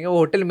लंच करेंगे, वो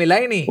होटल मिला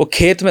ही नहीं, वो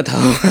खेत में था।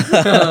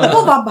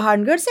 वो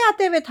भानगढ़ से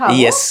आते हुए था।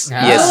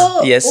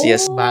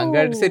 यस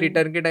भानगढ़ से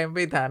रिटर्न के टाइम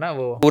पे ही था ना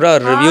वो, पूरा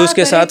रिव्यूज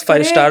के साथ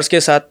 5 स्टार्स के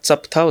साथ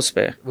सब था उस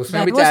पे।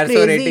 उसमें भी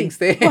 400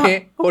 रेटिंग्स थे,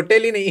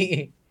 होटल ही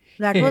नहीं।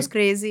 That was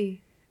crazy.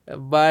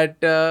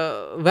 बट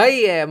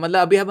वही है, मतलब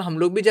अभी अब हम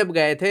लोग भी जब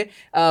गए थे,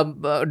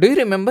 do you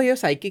remember your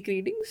psychic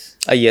readings?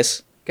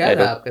 Yes, क्या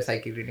था आपका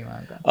साइकिक रीडिंग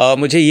वहाँ का?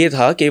 मुझे ये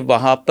था कि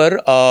वहाँ पर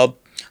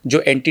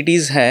जो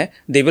एंटिटीज हैं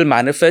they will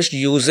manifest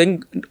using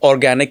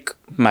organic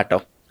matter.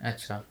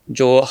 अच्छा,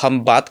 जो हम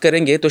बात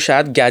करेंगे तो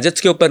शायद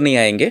गैजेट्स के ऊपर नहीं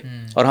आएंगे,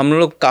 और हम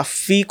लोग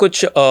काफ़ी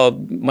कुछ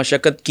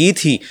मशक्क़त की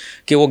थी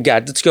कि वो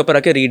गैजेट्स के ऊपर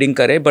आके रीडिंग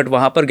करें, बट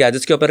वहाँ पर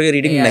गैजेट्स के ऊपर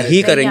रीडिंग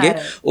नहीं करेंगे।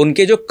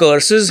 उनके जो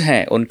कर्सेस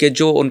हैं,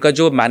 उनका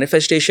जो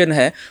मैनिफेस्टेशन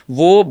है,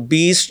 वो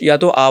बीस्ट या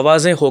तो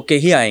आवाज़ें होके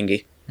ही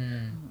आएंगी।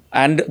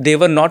 And they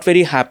were not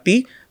very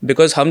happy,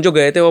 because हम जो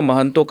गए थे वो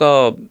महंतों का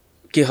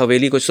की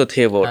हवेली कुछ तो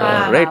थे वो,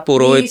 राइट,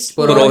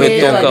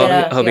 पुरोहितों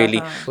का हवेली,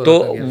 तो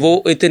वो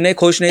इतने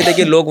खुश नहीं थे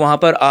कि लोग वहाँ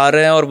पर आ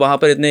रहे हैं और वहाँ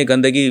पर इतने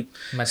गंदगी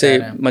से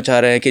मचा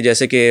रहे हैं, कि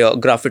जैसे कि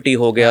ग्राफिटी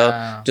हो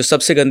गया, जो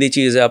सबसे गंदी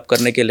चीज़ है आप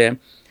करने के लिए,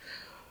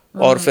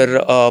 और फिर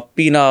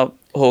पीना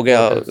हो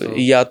गया,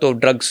 या तो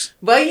ड्रग्स।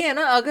 वही है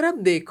ना, अगर आप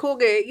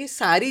देखोगे ये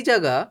सारी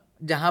जगह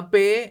जहाँ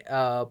पे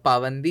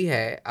पाबंदी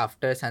है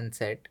आफ्टर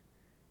सनसेट,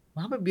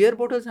 वहाँ पे बियर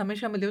बोटल्स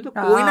हमेशा मिलती है, तो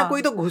कोई ना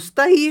कोई तो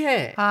घुसता ही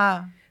है।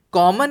 हाँ,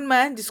 कॉमन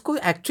मैन जिसको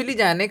एक्चुअली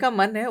जाने का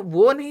मन है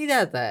वो नहीं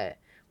जाता है,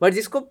 बट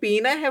जिसको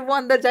पीना है वो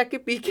अंदर जाके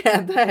पी के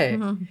आता है।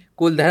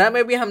 कुलधरा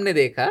में भी हमने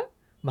देखा,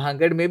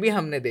 भांगड़ में भी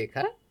हमने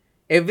देखा,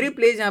 एवरी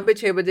प्लेस जहाँ पे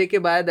 6 बजे के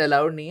बाद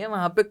अलाउड नहीं है,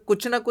 वहाँ पे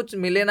कुछ ना कुछ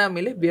मिले ना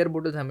मिले बियर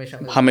बोटल्स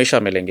हमेशा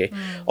मिलेंगे।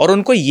 और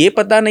उनको ये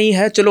पता नहीं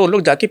है, चलो वो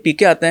लोग जाके पी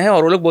के आते हैं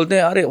और वो लोग बोलते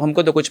हैं अरे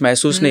हमको तो कुछ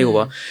महसूस नहीं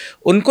हुआ।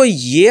 उनको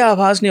ये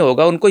आभास नहीं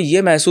होगा, उनको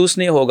ये महसूस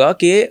नहीं होगा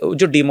कि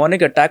जो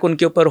डिमोनिक अटैक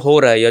उनके ऊपर हो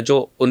रहा है, या जो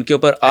उनके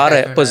ऊपर आ रहा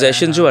है,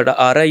 पोजेशन जो आ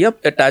रहा है, या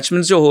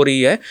अटैचमेंट जो हो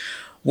रही है,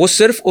 वो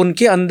सिर्फ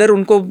उनके अंदर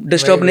उनको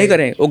डिस्टर्ब नहीं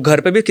करें, वो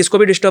घर पे भी किसको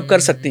भी डिस्टर्ब कर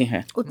सकती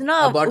हैं। उतना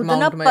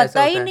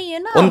पता ही नहीं है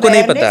ना, उनको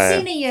नहीं पता है।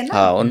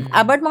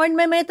 अबॉट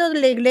माउंट में तो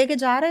लेके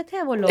जा रहे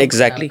थे वो लोग।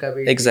 एग्जैक्टली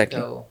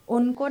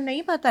उनको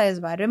नहीं पता इस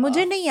बारे में।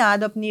 मुझे नहीं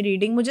याद अपनी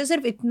रीडिंग, मुझे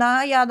सिर्फ इतना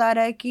याद आ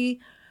रहा है कि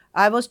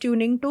आई वॉज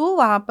ट्यूनिंग टू,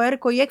 वहाँ पर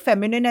कोई एक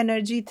फेमिनिन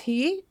एनर्जी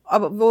थी।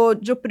 अब वो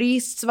जो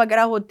प्रीस्ट्स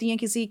वगैरह होती हैं,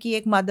 किसी की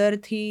एक मदर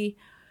थी,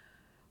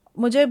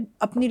 मुझे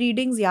अपनी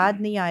रीडिंग्स याद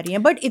नहीं आ रही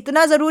हैं, बट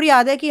इतना ज़रूर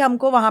याद है कि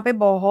हमको वहाँ पे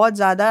बहुत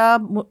ज़्यादा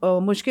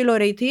मुश्किल हो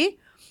रही थी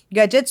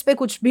गैजेट्स पे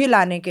कुछ भी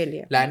लाने के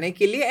लिए।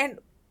 एंड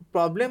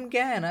प्रॉब्लम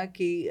क्या है ना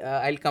कि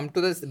I will come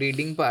to the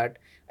reading part,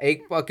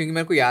 क्योंकि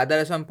मेरे को याद आ रहा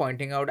है, सो I am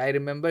pointing out. I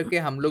remember कि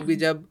हम लोग भी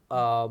जब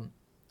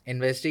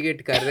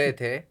इन्वेस्टिगेट कर रहे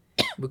थे,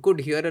 we could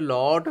hear a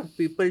lot of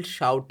people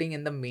shouting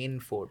in the main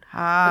fort.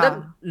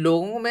 मतलब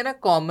लोगों में ना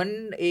कॉमन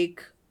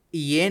एक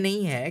ये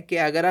नहीं है कि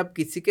अगर आप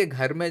किसी के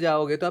घर में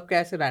जाओगे तो आप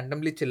कैसे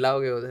रैंडमली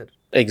चिल्लाओगे उधर।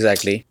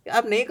 एग्जैक्टली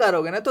आप नहीं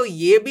करोगे ना, तो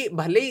ये भी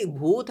भले ही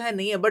भूत है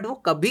नहीं है, बट वो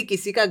कभी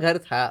किसी का घर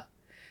था।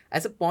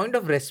 As a point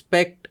of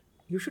respect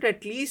you should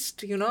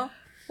at least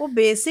वो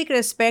बेसिक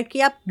रिस्पेक्ट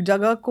कि आप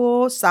जगह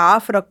को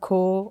साफ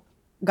रखो,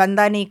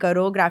 गंदा नहीं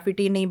करो,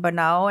 ग्राफिटी नहीं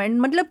बनाओ, एंड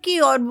मतलब कि,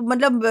 और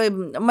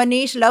मतलब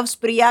मनीष लव्स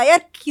प्रिया,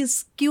 यार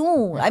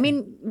क्यों, I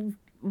mean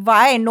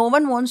why, no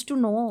one wants to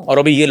know. और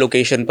अभी ये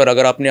लोकेशन पर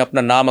अगर आपने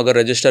अपना नाम अगर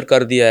रजिस्टर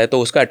कर दिया है तो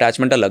उसका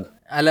अटैचमेंट अलग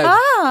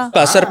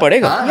का असर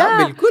पड़ेगा।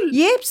 बिल्कुल,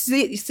 ये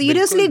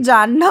सीरियसली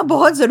जानना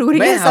बहुत जरूरी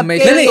है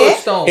सबके लिए।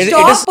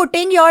 Stop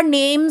putting your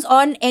names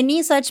on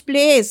any such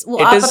place,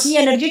 आप अपनी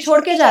एनर्जी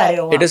छोड़ के जा रहे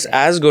हो। It is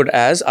as good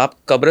as आप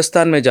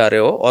कब्रिस्तान में जा रहे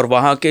हो और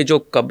वहाँ के जो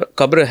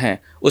कब्र हैं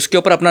उसके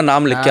ऊपर अपना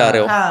नाम लिख के आ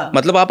रहे हो,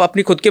 मतलब आप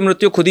अपनी खुद की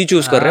मृत्यु खुद ही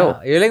चूज कर रहे हो।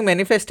 You like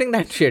manifesting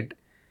that shit.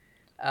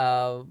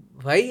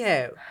 वही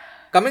है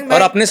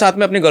और अपने साथ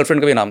में अपनी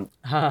गर्लफ्रेंड का भी नाम।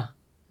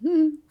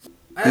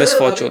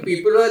 Misfortune.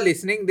 People are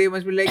listening, they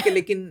must be like,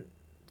 लेकिन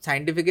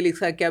साइंटिफिकली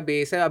इसका क्या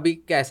बेस है? अभी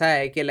कैसा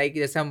है कि लाइक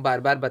जैसे हम बार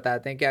बार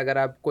बताते हैं कि अगर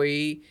आप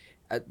कोई,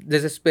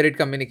 जैसे स्पिरिट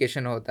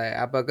कम्युनिकेशन होता है,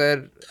 आप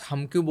अगर,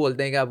 हम क्यों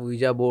बोलते हैं कि आप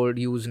वीजा बोर्ड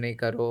यूज़ नहीं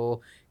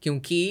करो,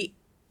 क्योंकि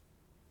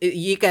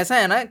ये कैसा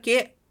है ना कि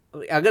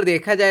अगर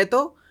देखा जाए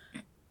तो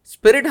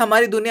स्पिरिट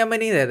हमारी दुनिया में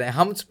नहीं रह रहे हैं,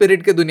 हम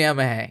स्पिरिट के दुनिया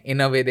में हैं इन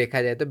अ वे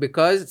देखा जाए तो,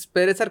 because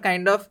spirits are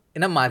kind of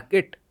in a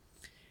market.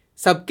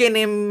 सबके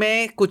नेम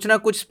में कुछ ना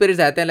कुछ स्पिरिट्स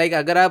आते हैं। लाइक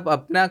अगर आप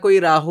अपना कोई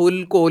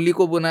राहुल कोहली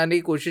को बनाने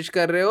की कोशिश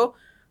कर रहे हो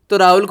तो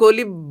राहुल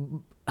कोहली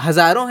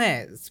हजारों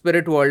हैं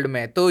स्पिरिट वर्ल्ड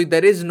में, तो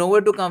there is no way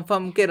to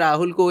confirm कि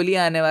राहुल कोहली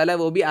आने वाला है,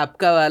 वो भी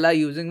आपका वाला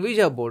using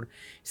visa board.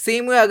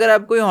 Same way अगर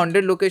आप कोई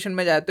हॉन्टेड लोकेशन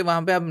में जाते हो,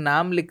 वहाँ पे आप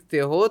नाम लिखते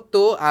हो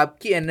तो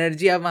आपकी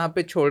एनर्जी आप वहाँ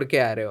पे छोड़ के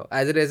आ रहे हो।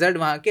 एज अ रिजल्ट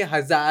वहाँ के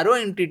हजारों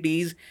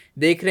एंटिटीज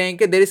देख रहे हैं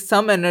कि there is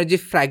some energy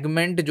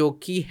fragment जो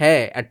कि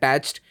है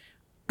attached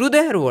to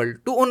their world,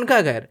 to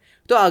उनका घर।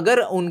 तो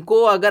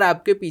अगर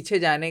आपके पीछे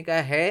जाने का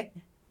है,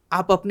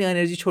 आप अपनी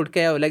एनर्जी छोड़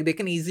के आओ, like they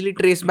can easily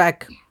trace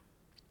back.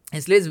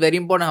 इसलिए इट्स वेरी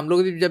इंपॉर्टेंट। हम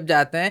लोग जब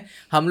जाते हैं,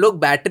 हम लोग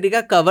बैटरी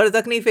का कवर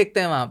तक नहीं फेंकते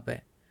हैं वहाँ पे,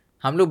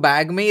 हम लोग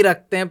बैग में ही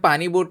रखते हैं।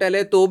 पानी बोतल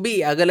है तो भी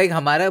अगर लाइक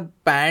हमारा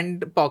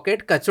पैंट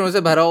पॉकेट कचरों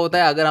से भरा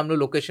होता है, अगर हम लोग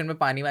लोकेशन में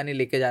पानी वानी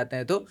लेके जाते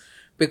हैं तो,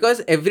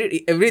 because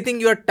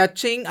everything you are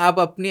touching, आप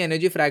अपनी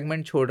एनर्जी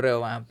फ्रैगमेंट छोड़ रहे हो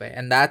वहाँ पे।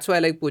 एंड दैट्स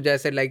व्हाई लाइक पूजा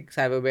से, लाइक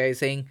साइबर भाई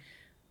saying,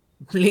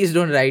 please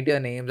don't write your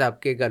names,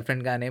 आपके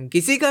गर्लफ्रेंड का नेम,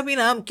 किसी का भी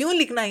नाम क्यों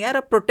लिखना है यार,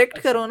 आप प्रोटेक्ट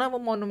करो ना वो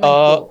मोन्यूमेंट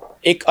को।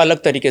 एक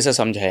अलग तरीके से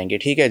समझाएंगे,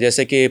 ठीक है?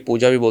 जैसे कि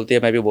पूजा भी बोलती है,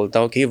 मैं भी बोलता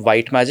हूँ कि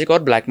वाइट मैजिक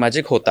और ब्लैक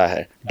मैजिक होता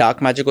है,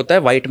 डार्क मैजिक होता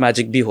है, वाइट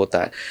मैजिक भी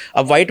होता है।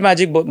 अब वाइट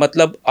मैजिक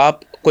मतलब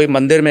आप कोई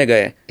मंदिर में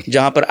गए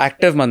जहाँ पर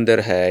एक्टिव मंदिर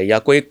है, या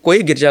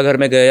कोई गिरजाघर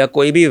में गए, या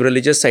कोई भी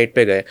रिलीजियस साइट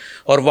पे गए,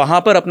 और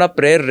वहाँ पर अपना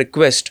प्रेयर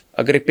रिक्वेस्ट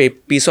अगर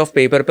एक पीस ऑफ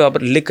पेपर पे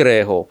आप लिख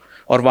रहे हो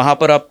और वहाँ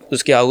पर आप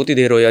उसकी आहुति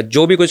दे रहे हो या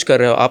जो भी कुछ कर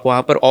रहे हो, आप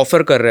वहाँ पर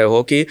ऑफर कर रहे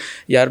हो कि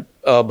यार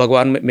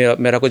भगवान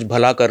मेरा कुछ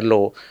भला कर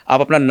लो,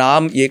 आप अपना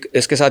नाम ये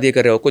इसके साथ ये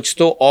कर रहे हो, कुछ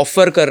तो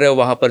ऑफर कर रहे हो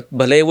वहाँ पर,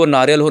 भले ही वो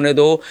नारियल होने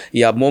दो,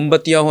 या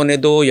मोमबत्तियाँ होने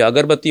दो, या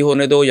अगरबत्ती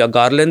होने दो, या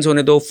गार्लैंड्स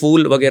होने दो,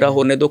 फूल वगैरह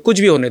होने दो, कुछ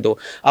भी होने दो,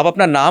 आप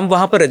अपना नाम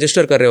वहाँ पर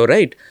रजिस्टर कर रहे हो,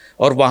 राइट?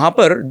 और वहाँ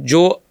पर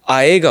जो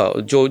आएगा,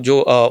 जो जो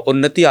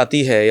उन्नति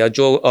आती है या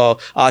जो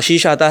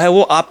आशीष आता है,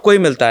 वो आपको ही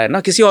मिलता है ना,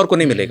 किसी और को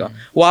नहीं मिलेगा,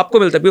 वो आपको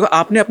मिलता है, क्योंकि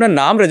आपने अपना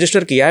नाम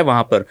रजिस्टर किया है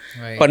वहाँ पर।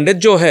 पंडित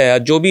जो है,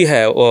 जो भी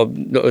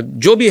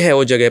है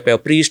वो जगह पे,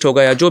 प्रीस्ट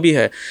होगा या जो भी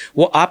है,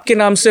 वो आपके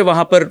नाम से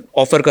वहाँ पर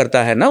ऑफर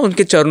करता है ना,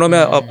 उनके चरणों में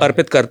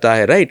अर्पित करता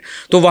है, राइट?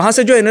 तो वहाँ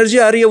से जो एनर्जी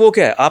आ रही है वो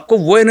क्या है? आपको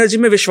वो एनर्जी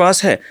में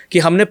विश्वास है कि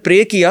हमने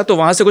प्रे किया तो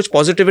वहाँ से कुछ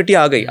पॉजिटिविटी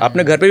आ गई।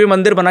 आपने घर पे भी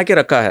मंदिर बना के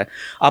रखा है,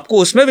 आपको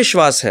उसमें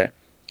विश्वास है,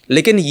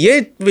 लेकिन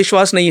ये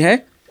विश्वास नहीं है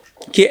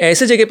कि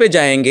ऐसे जगह पे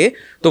जाएंगे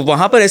तो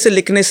वहाँ पर ऐसे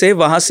लिखने से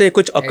वहाँ से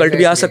कुछ अकल्ट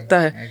भी आ सकता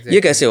है।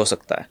 ये कैसे हो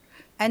सकता है?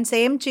 एंड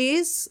सेम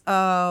चीज़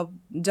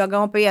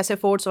जगहों पे ऐसे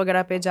फोर्ट्स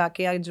वगैरह पे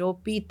जाके जो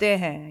पीते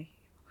हैं,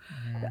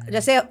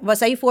 जैसे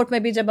वसई फोर्ट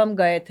में भी जब हम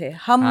गए थे,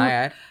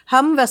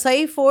 हम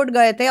वसई फोर्ट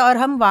गए थे और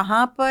हम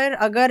वहाँ पर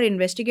अगर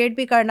इन्वेस्टिगेट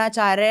भी करना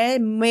चाह रहे हैं,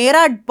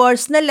 मेरा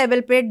पर्सनल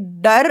लेवल पे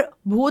डर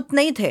भूत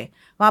नहीं थे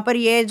वहाँ पर।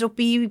 ये जो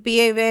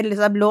पिए हुए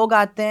सब लोग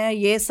आते हैं,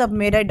 ये सब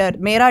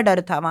मेरा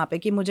डर था वहाँ पे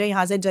कि मुझे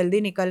यहाँ से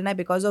जल्दी निकलना है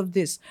बिकॉज ऑफ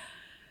दिस।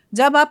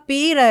 जब आप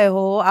पी रहे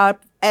हो, आप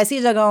ऐसी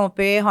जगहों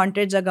पे,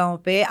 हॉन्टेड जगहों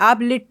पे,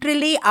 आप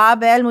लिटरली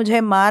मुझे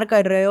मार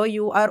कर रहे हो,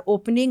 यू आर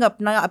ओपनिंग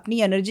अपनी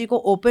एनर्जी को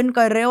ओपन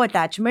कर रहे हो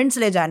अटैचमेंट्स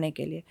ले जाने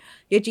के लिए।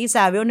 ये चीज़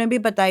सैवियो ने भी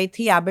बताई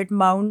थी एबट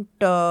माउंट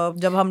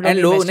जब हम लोग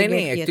इन्वेस्टिगेट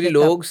किए थे। एक्चुअली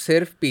लोग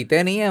सिर्फ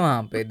पीते नहीं है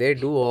वहाँ पे, they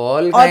do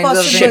all kinds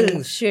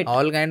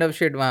of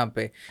shit वहाँ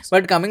पे।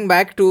 But coming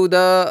back to the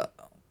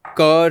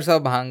curse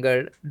of Bhangarh,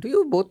 do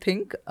you both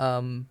think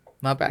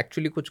वहाँ पे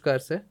एक्चुअली कुछ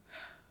कर्स है?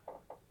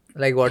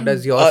 Like what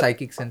does your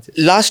psychic sense?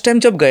 Last time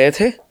जब गए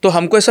थे तो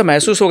हमको ऐसा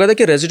महसूस हो गया था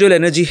कि रेसिडुअल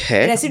एनर्जी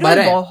है,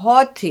 रेसिडुअल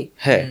बहुत थी,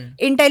 है।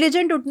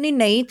 इंटेलिजेंट उतनी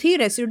नहीं थी,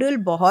 रेसिडुअल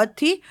बहुत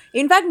थी।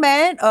 इनफैक्ट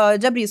मैं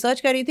जब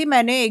रिसर्च करी थी,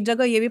 मैंने एक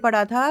जगह ये भी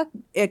पढ़ा था,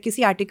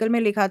 किसी आर्टिकल में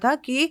लिखा था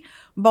कि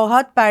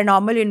बहुत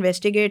पैरानॉर्मल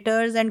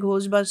इन्वेस्टिगेटर्स एंड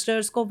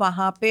घोस्टबस्टर्स को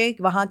वहाँ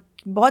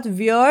बहुत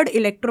वियर्ड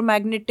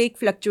इलेक्ट्रोमैग्नेटिक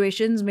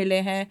फ्लक्चुएशंस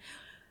मिले हैं,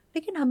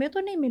 लेकिन हमें तो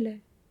नहीं मिले।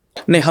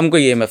 नहीं, हमको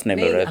EMF नहीं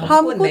मिल रहे थे।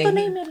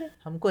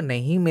 हमको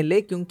नहीं मिले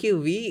क्योंकि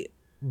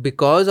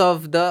because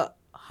of the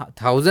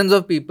thousands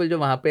of people जो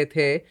वहाँ पे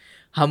थे,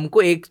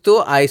 हमको एक तो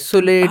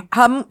आइसोलेट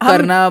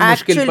करना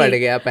मुश्किल पड़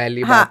गया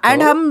पहली बात।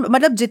 एंड हम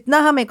मतलब जितना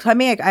हमें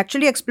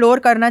एक्चुअली एक्सप्लोर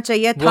करना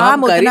चाहिए था,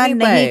 हम उतना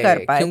नहीं कर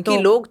पाए क्योंकि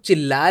लोग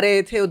चिल्ला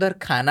रहे थे, उधर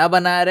खाना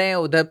बना रहे हैं,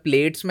 उधर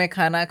प्लेट्स में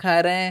खाना खा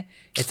रहे हैं।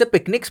 इट्स अ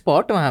पिकनिक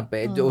स्पॉट वहाँ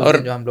पे जो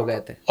हम लोग गए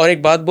थे। और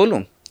एक बात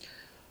बोलूं,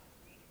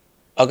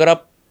 अगर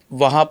आप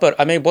वहाँ पर,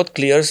 हमें बहुत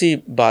क्लियर सी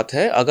बात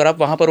है, अगर आप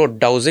वहाँ पर वो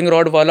डाउजिंग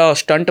रॉड वाला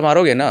स्टंट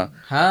मारोगे ना,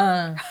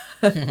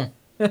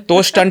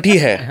 तो स्टंट ही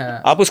है।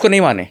 आप उसको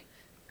नहीं माने,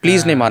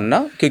 प्लीज नहीं मानना,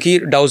 क्योंकि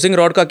डाउजिंग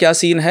रॉड का क्या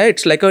सीन है,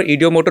 इट्स लाइक अ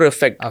इडियोमोटर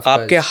इफेक्ट।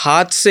 आपके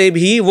हाथ से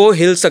भी वो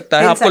हिल सकता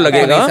है, आपको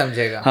लगेगा,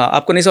 हाँ,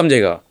 आपको नहीं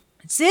समझेगा।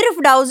 सिर्फ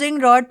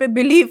डाउजिंग रॉड पे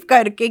बिलीव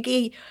करके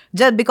कि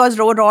जब बिकॉज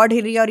रॉड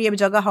हिल रही है और ये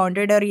जगह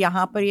हॉन्टेड है और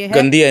यहाँ पर ये है,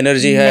 गंदी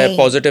एनर्जी है,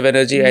 पॉजिटिव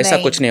एनर्जी, ऐसा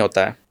कुछ नहीं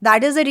होता है।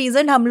 दैट इज द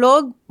रीजन हम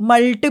लोग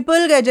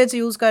मल्टीपल गैजेट्स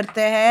यूज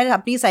करते हैं,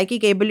 अपनी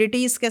साइकिक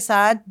एबिलिटीज के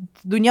साथ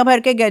दुनिया भर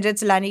के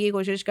गैजेट्स लाने की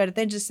कोशिश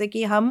करते हैं, जिससे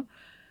कि हम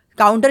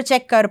काउंटर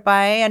चेक कर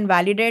पाए एंड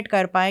वैलिडेट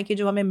कर पाए कि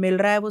जो हमें मिल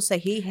रहा है वो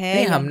सही है।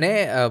 नहीं,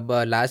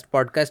 हमने लास्ट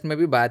पॉडकास्ट में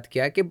भी बात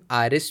किया कि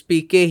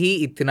RSP के ही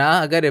इतना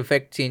अगर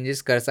इफेक्ट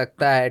चेंजेस कर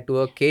सकता है to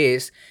a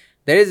case,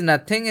 there is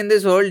nothing in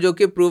this world जो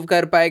कि प्रूव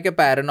कर पाए कि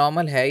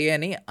पैरानॉर्मल है या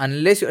नहीं,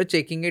 unless you are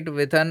checking it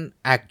with an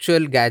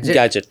actual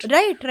gadget.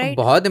 Right.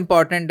 बहुत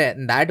important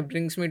है। That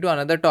brings me to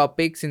another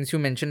topic, since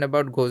you mentioned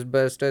about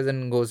Ghostbusters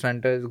and Ghost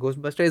Hunters.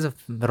 Ghostbuster is a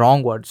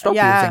wrong word.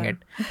 Stop using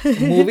it.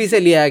 Movie से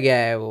लिया गया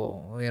है वो,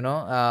 you know,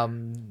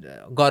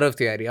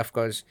 Gaurav Tiwari, of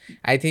course.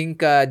 I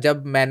think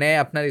जब मैंने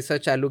अपना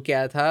research चालू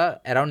किया था,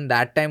 around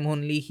that time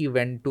only he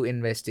went to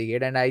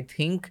investigate, and I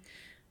think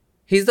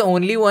he's the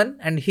only one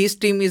and his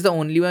team is the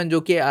only one जो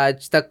कि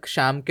आज तक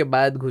शाम के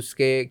बाद घुस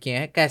के किए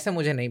हैं। कैसे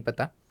मुझे नहीं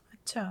पता।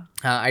 अच्छा,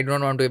 हाँ, I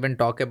don't want to even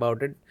talk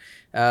about it,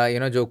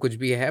 you know, जो कुछ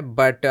भी है,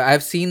 but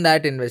I've seen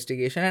that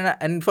investigation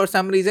and for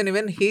some reason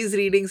even his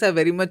readings are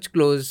very much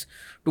close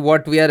to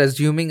what we are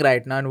assuming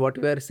right now and what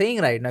we are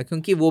saying right now,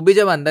 क्योंकि वो भी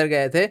जब अंदर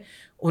गए थे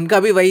उनका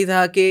भी वही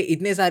था कि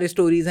इतने सारे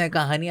स्टोरीज हैं,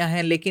 कहानियां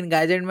हैं, लेकिन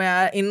गैजेट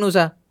में इन्नू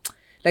सा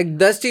लाइक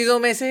 10 चीजों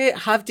में से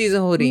हाफ चीजें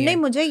हो रही हैं। नहीं,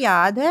 मुझे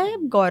याद है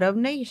गौरव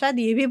ने शायद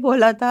ये भी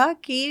बोला था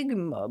कि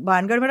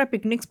भानगढ़ मेरा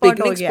पिकनिक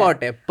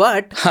स्पॉट है।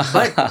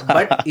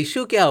 बट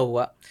इशू क्या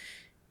हुआ,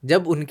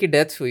 जब उनकी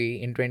डेथ हुई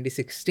in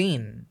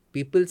 2016,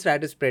 people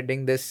started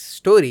spreading this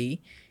story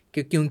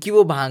क्योंकि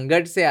वो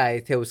भांगड़ से आए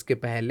थे उसके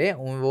पहले,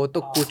 वो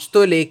तो कुछ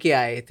तो लेके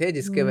आए थे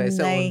जिसके वजह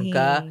से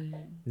उनका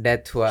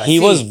डेथ हुआ।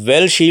 He was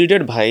well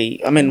shielded भाई,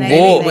 I mean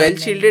वो well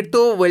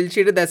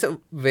shielded that's a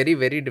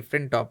very very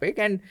different topic।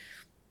 and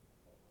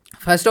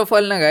first of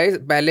all ना गाइज,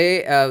 पहले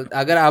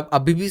अगर आप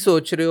अभी भी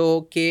सोच रहे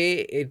हो कि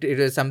it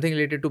is something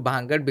related to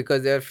Bhangarh,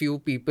 because there are few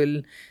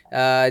people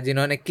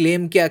जिन्होंने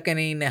क्लेम किया कि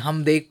नहीं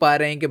हम देख पा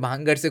रहे हैं कि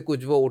भांगड़ से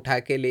कुछ वो उठा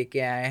के लेके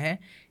आए हैं,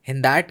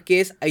 in that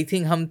case I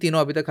think हम तीनों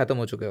अभी तक खत्म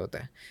हो चुके होते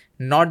हैं।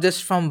 Not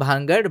just from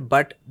Bhangarh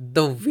but the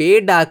way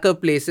darker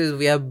places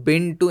we have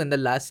been to in the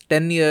last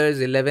 10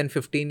 years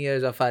 11-15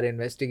 years of our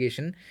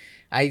investigation,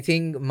 I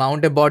think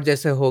Mount Abbott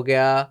जैसे हो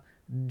गया,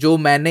 जो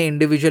मैंने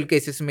इंडिविजुअल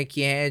केसेस में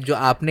किए हैं, जो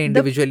आपने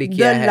इंडिविजुअली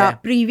किया है,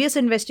 प्रीवियस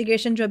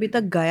इन्वेस्टिगेशन जो अभी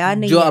तक गया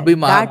नहीं जो है, अभी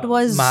that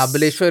was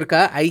महाबलेश्वर का,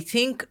 आई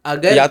थिंक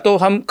अगर या तो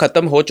हम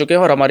खत्म हो चुके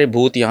हैं और हमारे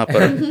भूत यहाँ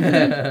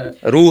पर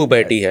रूह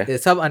बैठी है,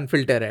 सब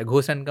अनफिल्टर है,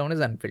 ghost encounter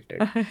is unfiltered.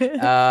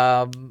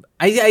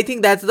 I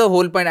think that's the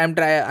whole point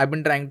I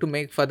been trying to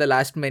make for the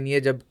last many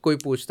year. जब कोई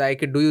पूछता है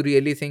कि do you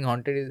really think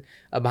haunted is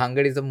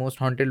Bhangarh is the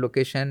most haunted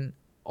location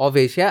of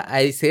Asia,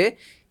 आई से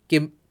कि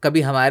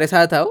कभी हमारे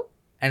साथ आओ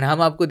एंड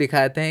हम आपको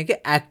दिखाते हैं कि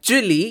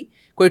एक्चुअली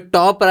कोई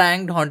टॉप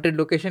रैंक्ड हॉन्टेड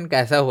लोकेशन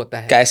कैसा होता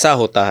है, कैसा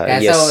होता है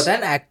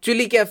एंड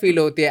एक्चुअली क्या फील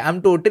होती है. I am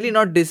totally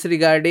not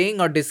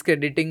disregarding और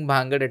डिस्क्रेडिटिंग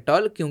भांगड़ एट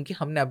ऑल, क्योंकि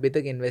हमने अभी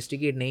तक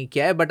इन्वेस्टिगेट नहीं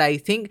किया है. बट आई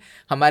थिंक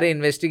हमारे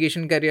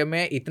इन्वेस्टिगेशन करियर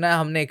में इतना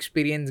हमने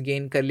एक्सपीरियंस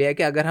गेन कर लिया है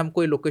कि अगर हम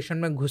कोई लोकेशन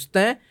में घुसते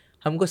हैं,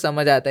 हमको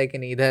समझ आता है कि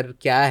नहीं इधर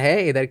क्या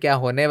है, इधर क्या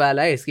होने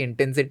वाला है, इसकी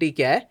इंटेंसिटी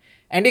क्या है,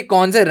 एंड ये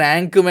कौन से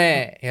रैंक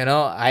में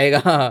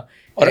आएगा.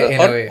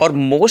 और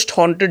मोस्ट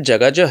हॉन्टेड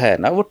जगह जो है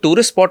ना, वो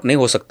टूरिस्ट स्पॉट नहीं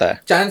हो सकता है,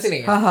 चांस ही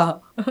नहीं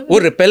है. वो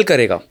रिपेल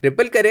करेगा.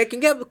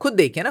 क्योंकि आप खुद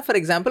देखिए ना, फॉर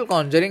एग्जांपल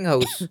कॉन्जरिंग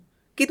हाउस,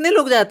 कितने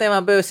लोग जाते हैं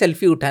वहां पे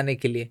सेल्फी उठाने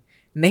के लिए,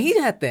 नहीं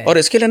जाते हैं. और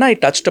इसके लिए ना आई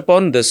टच्ड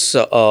अपॉन दिस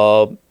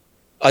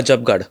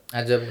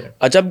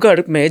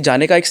अजबगढ़ में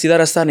जाने का एक सीधा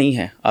रास्ता नहीं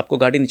है. आपको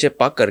गाड़ी नीचे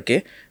पार्क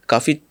करके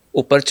काफी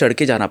ऊपर चढ़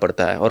के जाना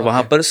पड़ता है, और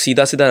वहाँ पर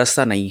सीधा सीधा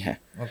रास्ता नहीं है.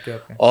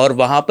 और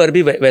वहाँ पर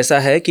भी वैसा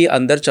है कि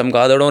अंदर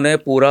चमगादड़ों ने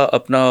पूरा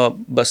अपना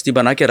बस्ती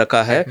बना के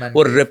रखा है,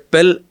 वो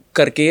रिपेल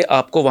करके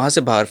आपको वहाँ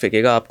से बाहर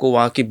फेंकेगा, आपको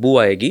वहाँ की बू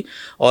आएगी.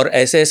 और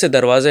ऐसे ऐसे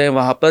दरवाजे हैं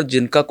वहाँ पर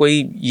जिनका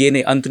कोई ये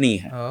नहीं, अंत नहीं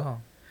है.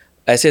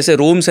 ऐसे ऐसे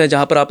रूम्स हैं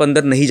जहाँ पर आप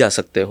अंदर नहीं जा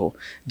सकते हो,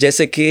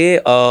 जैसे कि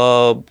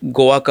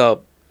गोवा का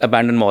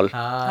अबैंडन मॉल,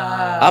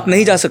 आप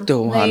नहीं जा सकते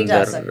हो वहाँ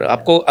अंदर.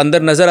 आपको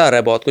अंदर नजर आ रहा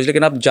है बहुत कुछ,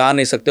 लेकिन आप जा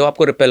नहीं सकते हो,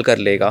 आपको रिपेल कर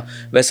लेगा.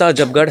 वैसा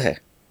अजबगढ़ है,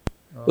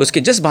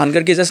 उसके जस्ट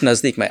भानगढ़ के जस्ट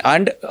नज़दीक में.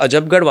 एंड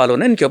अजबगढ़ वालों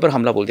ने इनके ऊपर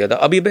हमला बोल दिया था.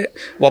 अभी मैं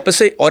वापस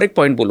से और एक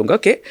पॉइंट बोलूँगा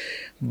कि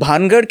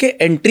भानगढ़ के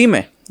एंट्री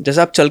में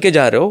जैसे आप चल के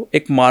जा रहे हो,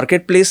 एक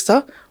मार्केट प्लेस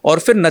था और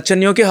फिर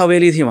नचनियों की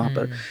हवेली थी वहाँ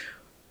पर.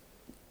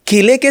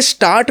 किले के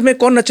स्टार्ट में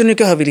कौन नचनियों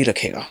की हवेली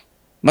रखेगा?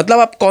 मतलब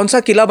आप कौन सा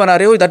किला बना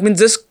रहे हो? दैट मीन्स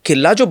दिस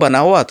किला जो बना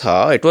हुआ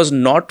था, it was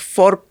not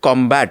for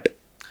combat,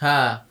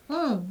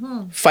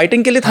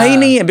 fighting के लिए था ही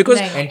नहीं है. बिकॉज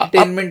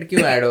एंटरटेनमेंट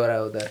क्यों ऐड हो रहा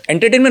है उधर?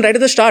 Entertainment right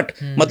at the start.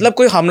 मतलब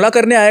कोई हमला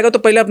करने आएगा तो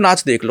पहले आप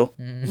नाच देख लो,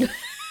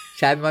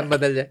 शायद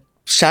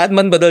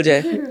मन बदल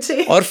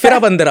जाए और फिर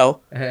आप अंदर आओ.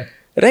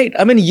 राइट,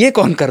 आई मीन ये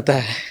कौन करता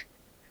है?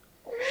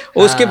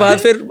 उसके बाद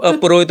फिर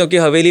पुरोहितों की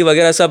हवेली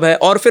वगैरह सब है,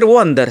 और फिर वो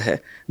अंदर है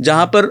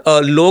जहां पर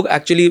लोग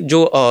एक्चुअली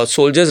जो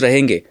सोल्जर्स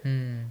रहेंगे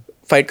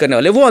फाइट करने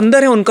वाले, वो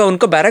अंदर है,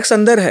 उनका बैरक्स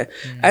अंदर है.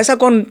 ऐसा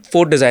कौन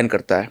फोर्ट डिजाइन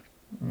करता है?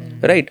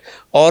 राइट.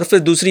 और फिर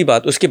दूसरी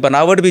बात, उसकी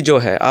बनावट भी जो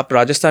है, आप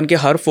राजस्थान के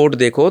हर फोर्ट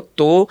देखो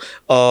तो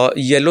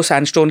येलो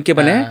सैंडस्टोन के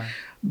बने हैं.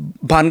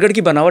 भानगढ़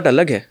की बनावट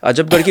अलग है,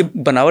 अजबगढ़ की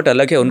बनावट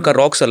अलग है, उनका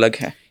रॉक्स अलग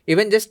है.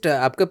 इवन जस्ट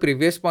आपका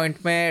प्रीवियस पॉइंट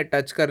में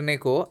टच करने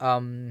को,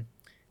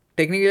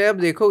 टेक्निकली आप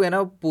देखोगे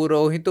ना,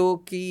 पुरोहितों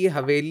की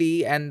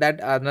हवेली एंड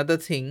दैट अनदर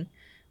थिंग.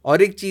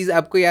 और एक चीज़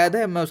आपको याद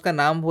है, मैं उसका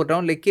नाम भूल रहा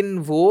हूँ, लेकिन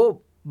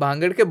वो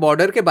भांगड़ के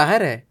बॉर्डर के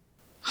बाहर है.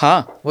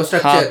 वो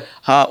स्ट्रक्चर,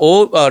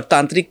 वो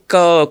तांत्रिक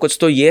का कुछ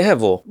तो ये है,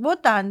 वो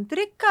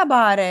तांत्रिक का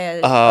बाहर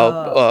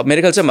है.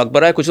 मेरे ख्याल से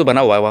मकबरा है, कुछ तो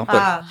बना हुआ है वहाँ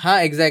पर.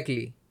 हाँ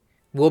एग्जैक्टली.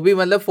 वो भी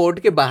मतलब फोर्ट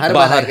के बाहर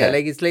है.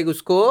 लाइक इट्स लाइक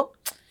उसको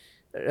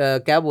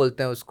क्या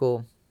बोलते हैं उसको,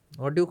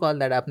 what do you call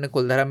that? आपने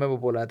कुलधरा में वो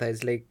बोला था,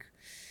 इट्स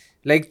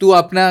लाइक तू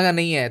अपना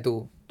नहीं है,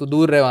 तू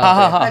दूर रहे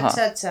वहाँ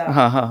पे.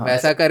 अच्छा.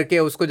 वैसा करके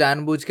उसको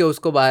जानबूझ के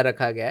उसको बाहर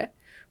रखा गया है.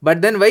 बट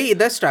देन वही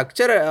the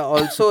structure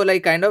also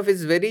like kind of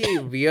is very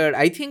weird.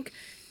 I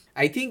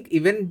think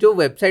even जो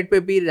वेबसाइट पे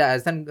भी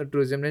राजस्थान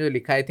टूरिज्म ने जो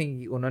लिखा, आई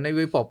थिंक उन्होंने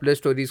भी पॉपुलर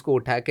स्टोरीज को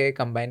उठा के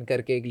कंबाइन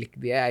करके एक लिख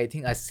दिया है. आई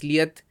थिंक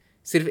असलियत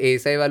सिर्फ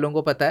एएसआई वालों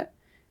को पता है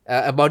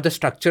अबाउट द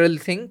स्ट्रक्चरल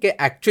थिंग, कि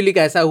एक्चुअली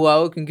कैसा हुआ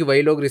हो, क्योंकि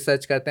वही लोग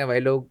रिसर्च करते हैं, वही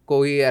लोग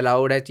को ही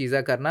अलाउड है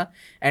चीज़ें करना.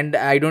 And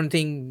I don't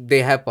think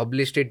they have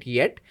published it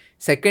yet.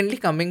 Secondly,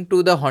 coming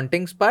to the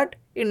hauntings part,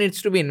 it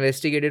needs to be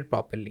investigated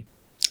properly.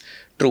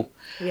 True.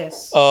 Yes.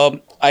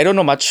 I don't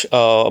know much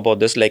about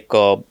this. Like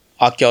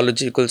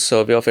Archaeological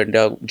Survey of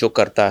India जो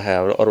करता है,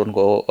 और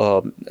उनको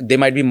they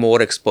might be more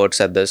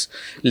experts at this.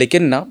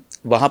 लेकिन ना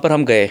वहाँ पर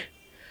हम गए,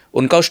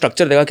 उनका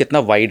स्ट्रक्चर देखा कितना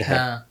वाइड है.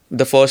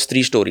 The first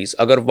 3 stories,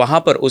 अगर वहाँ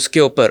पर उसके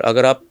ऊपर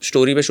अगर आप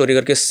स्टोरी पे स्टोरी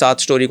करके 7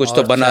 स्टोरी कुछ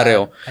तो बना रहे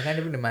हो,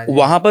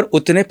 वहाँ पर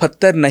उतने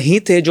पत्थर नहीं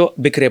थे जो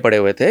बिखरे पड़े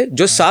हुए थे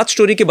जो 7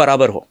 स्टोरी के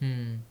बराबर हो.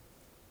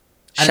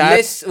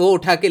 Unless वो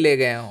उठा के ले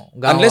गए हो,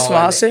 अनलेस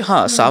वहां से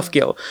साफ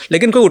किया हो.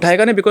 लेकिन कोई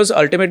उठाएगा नहीं, बिकॉज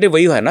अल्टीमेटली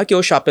वही है ना कि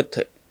वो शापित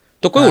थे,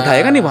 तो कोई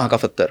उठाएगा नहीं वहां का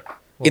पत्थर.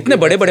 इतने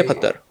बड़े बड़े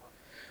पत्थर,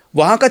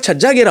 वहां का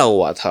छज्जा गिरा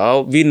हुआ था.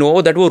 वी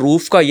नो दैट वो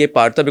रूफ का ये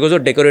पार्ट था, बिकॉज वो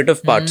डेकोरेटिव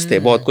पार्ट्स थे,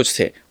 बहुत कुछ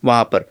थे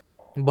वहां पर.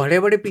 बड़े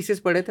बड़े पीसेस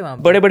पड़े थे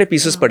वहां, बड़े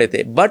पीसेस पड़े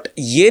थे. बट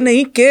ये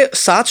नहीं कि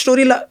 7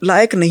 स्टोरी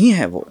लायक नहीं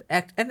है वो.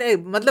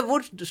 मतलब वो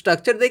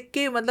स्ट्रक्चर देख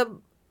के, मतलब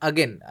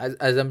अगेन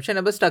अजम्पशन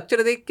है, बस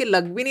स्ट्रक्चर देख के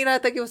लग भी नहीं रहा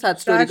था कि वो 7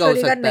 स्टोरी का हो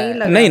सकता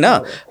है. नहीं ना,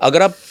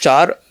 अगर आप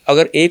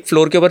अगर एक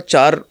फ्लोर के ऊपर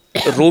 4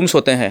 रूम्स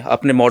होते हैं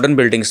अपने मॉडर्न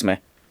बिल्डिंग्स में,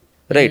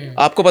 राइट,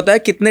 आपको पता है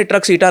कितने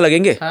ट्रक ईटा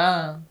लगेंगे?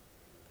 हाँ,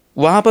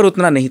 वहां पर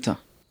उतना नहीं था।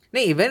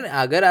 नहीं, इवन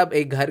अगर आप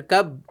एक घर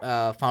का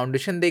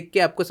फाउंडेशन देख के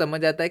आपको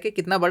समझ आता है कि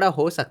कितना बड़ा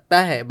हो सकता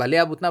है, भले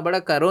आप उतना बड़ा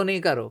करो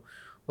नहीं करो,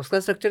 उसका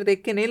स्ट्रक्चर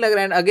देख के नहीं लग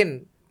रहा है। Again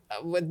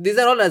these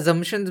are all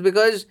assumptions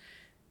because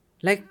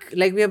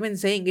like we have been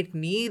saying, it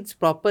needs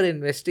proper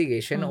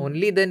investigation.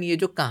 Only then ये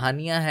जो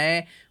कहानियां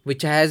हैं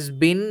which has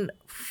been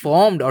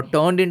formed or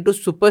turned into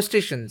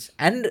superstitions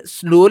and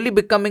slowly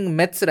becoming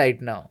myths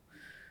right now,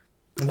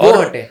 वो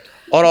हटे।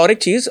 और एक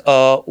चीज,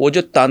 वो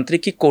जो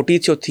तांत्रिक की कोठी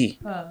जो थी,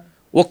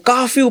 वो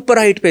काफी ऊपर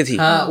हाइट पे थी।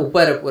 हाँ,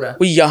 ऊपर है पूरा।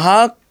 वो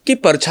यहाँ की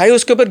परछाई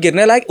उसके ऊपर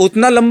गिरने लायक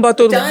उतना लंबा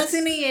तो चांस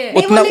ही नहीं है।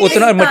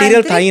 उतना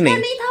मटेरियल था ही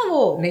नहीं। था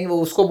वो नहीं, वो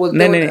उसको बोलते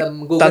हैं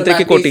नहीं, तांत्रिक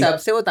की कोठी। हिसाब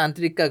से वो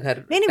तांत्रिक का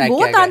घर। नहीं,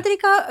 वो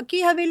तांत्रिक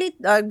की हवेली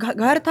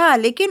घर था,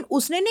 लेकिन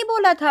उसने नहीं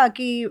बोला था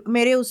कि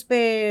मेरे उस पे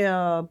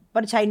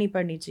परछाई नहीं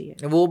पड़नी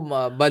चाहिए। वो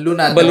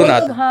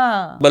बलूनाथ।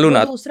 हाँ,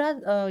 बलूनाथ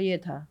दूसरा ये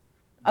था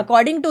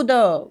according to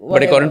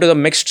the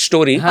mixed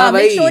story. हाँ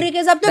भाई, स्टोरी के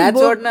हिसाब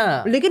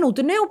से, लेकिन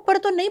उतने ऊपर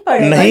तो नहीं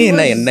पड़े।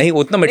 नहीं,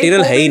 उतना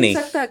मटेरियल है ही नहीं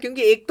सकता,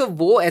 क्योंकि एक तो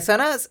वो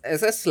ऐसा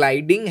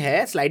स्लाइडिंग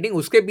है, स्लाइडिंग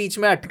उसके बीच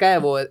में अटका है,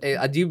 वो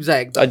अजीब सा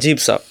एकदम, अजीब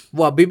सा।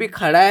 वो अभी भी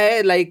खड़ा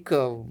है, like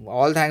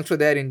all thanks to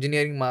their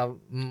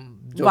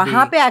engineering.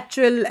 वहां पे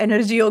एक्चुअल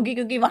एनर्जी होगी,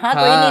 क्योंकि वहां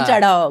कोई नहीं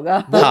चढ़ा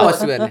होगा।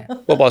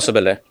 वो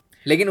पॉसिबल है।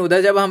 लेकिन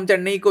उधर जब हम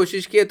चढ़ने की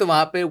कोशिश किए तो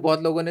वहां पे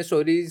बहुत लोगों ने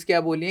स्टोरीज क्या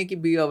बोली हैं कि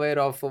be aware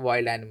of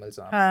wild animals.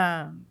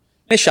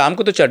 नहीं, शाम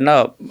को तो चढ़ना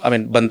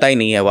बनता ही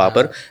नहीं है वहां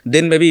पर,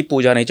 दिन में भी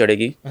पूजा नहीं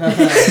चढ़ेगी।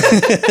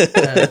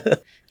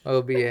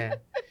 वो भी है,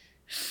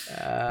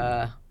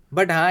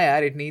 बट हाँ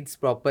यार, it needs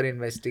proper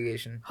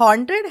investigation.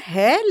 Haunted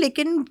है,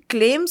 लेकिन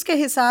क्लेम्स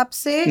के हिसाब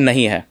से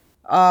नहीं है।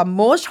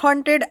 Most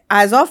haunted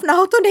as of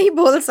now तो नहीं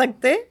बोल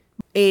सकते।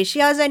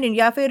 एशियाज एंड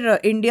इंडिया, फिर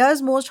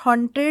इंडियाज मोस्ट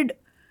हॉन्टेड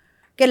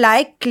के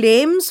लाइक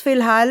क्लेम्स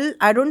फिलहाल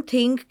आई डोंट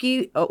थिंक कि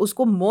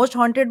उसको मोस्ट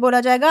हॉन्टेड बोला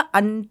जाएगा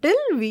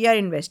अंटिल वी आर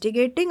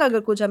इन्वेस्टिगेटिंग। अगर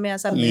कुछ हमें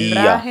ऐसा मिल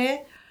रहा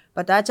है,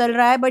 पता चल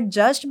रहा है, but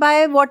just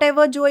by what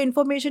ever जो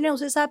इन्फॉर्मेशन है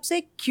उस हिसाब से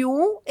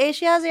क्यों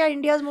एशियाज या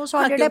इंडियाज मोस्ट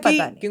हॉन्टेड है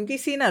पता नहीं। क्योंकि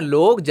सी ना,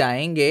 लोग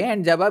जाएंगे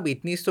एंड जब आप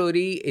इतनी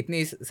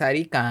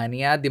सारी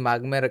कहानियां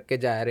दिमाग में रख के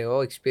जा रहे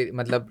हो,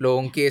 मतलब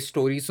लोगों के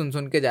स्टोरी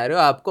सुन के जा रहे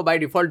हो, आपको बाय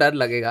डिफॉल्ट डर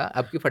लगेगा,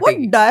 आपकी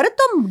फटेगी। डर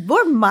तो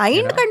वो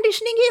माइंड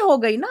कंडीशनिंग ही हो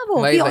गई ना,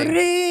 वो कि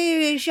अरे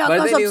एशिया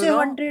का सबसे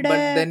हॉन्टेड है।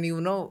 But then you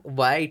know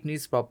why it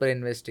needs proper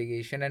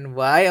investigation and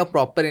why a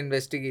proper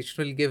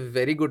investigation will give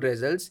very good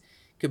results.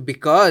 कि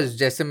बिकॉज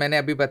जैसे मैंने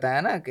अभी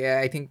बताया ना कि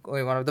I think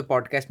one of the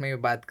podcast में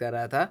मैं बात कर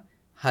रहा था,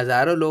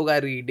 हजारों लोग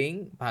are reading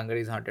Bhangarh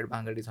is haunted,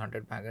 Bhangarh is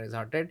haunted, Bhangarh is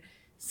haunted,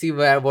 see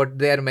what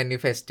they are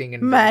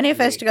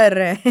manifest कर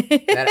रहे हैं।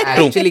 They are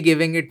actually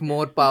giving it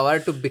more power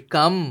to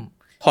become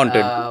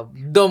haunted,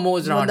 the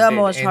most haunted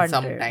in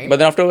some time. But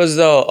then afterwards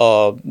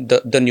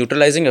the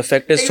neutralizing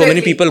effect is so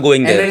many people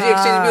going there. Energy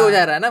exchange भी हो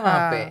जा रहा है ना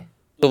वहाँ पे,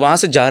 तो वहाँ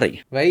से जा रही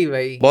है,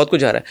 वही बहुत कुछ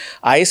जा रहा है।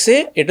 I say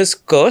it is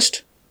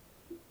cursed.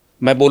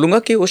 मैं बोलूंगा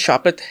कि वो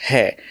शापित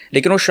है,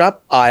 लेकिन वो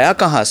श्राप आया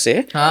कहाँ से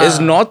is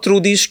not through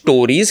the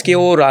stories कि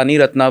वो रानी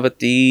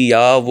रत्नावती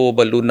या वो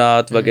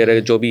बल्लूनाथ वगैरह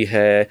जो भी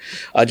है,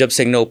 अजब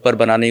सिंह ने ऊपर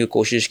बनाने की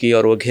कोशिश की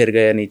और वो घिर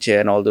गए नीचे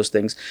एंड ऑल दोस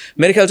थिंग्स।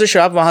 मेरे ख्याल से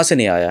श्राप वहाँ से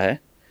नहीं आया है,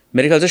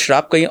 मेरे ख्याल से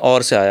श्राप कहीं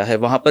और से आया है।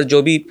 वहाँ पर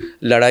जो भी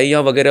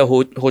लड़ाइयाँ वगैरह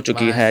हो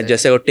चुकी हैं,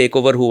 जैसे वो टेक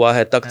ओवर हुआ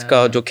है, तख्त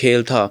का जो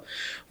खेल था,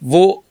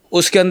 वो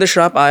उसके अंदर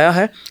श्राप आया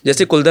है।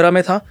 जैसे कुलधरा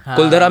में था,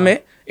 कुलधरा में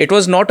it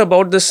was not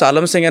about this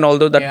Salam Singh and all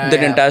that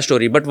entire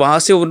story, but वहाँ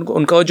से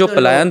उनका जो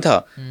पलायन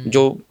था,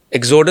 जो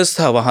एक्सोडस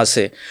था वहाँ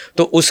से,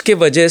 तो उसके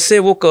वजह से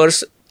वो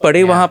कर्स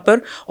पड़े वहाँ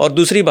पर। और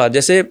दूसरी बात,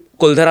 जैसे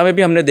कुलधरा में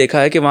भी हमने देखा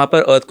है कि वहाँ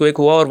पर अर्थक्वेक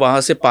हुआ और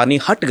वहाँ से पानी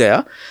हट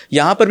गया।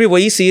 यहाँ पर भी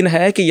वही सीन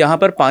है कि यहाँ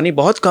पर पानी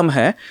बहुत कम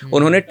है।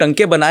 उन्होंने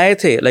टंके बनाए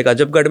थे, लाइक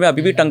अजबगढ़ में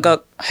अभी भी टंका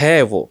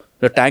है, वो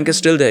टैंक इज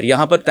स्टिल देयर।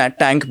 यहाँ पर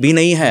टैंक भी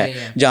नहीं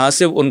है जहाँ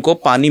से उनको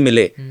पानी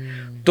मिले।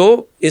 तो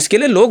इसके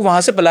लिए लोग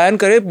वहाँ से पलायन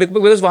करें,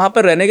 बिकॉज वहाँ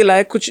पर रहने के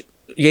लायक कुछ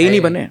यही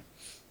नहीं बने।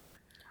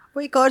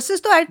 वही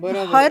कर्सेस तो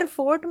हर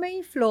फोर्ट में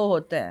ही फ्लो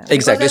होते हैं।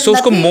 एग्जैक्टली, सो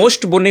उसको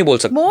मोस्ट नहीं बोल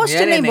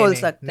सकते, नहीं बोल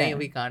सकते। नहीं,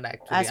 we can't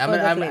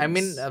actually. I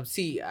mean,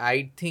 see, I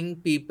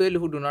think people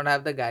who do not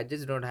have the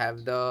gadgets don't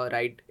have the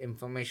right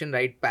information,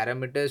 right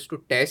parameters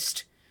to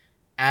test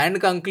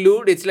and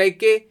conclude. It's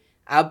like कि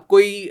आप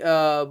कोई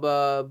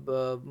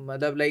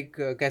मतलब लाइक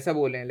कैसा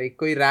बोले, लाइक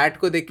कोई रैट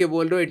को देख के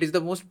बोल रहे हो it is the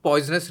most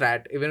poisonous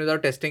rat even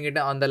without testing it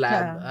on the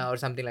lab और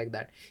something like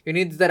that. You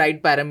need the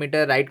right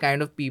parameter, right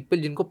kind of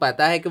people जिनको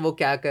पता है कि वो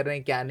क्या कर रहे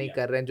हैं क्या नहीं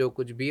कर रहे हैं, जो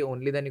कुछ भी,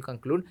 only then you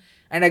conclude.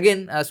 And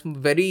again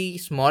very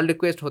small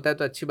request होता है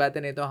तो अच्छी बात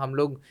है, नहीं तो हम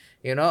लोग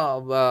you know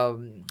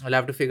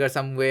have to figure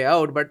some way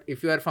out. But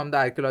if you are from the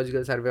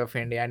archaeological survey of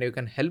India and you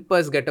can help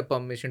us get a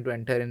permission to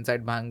enter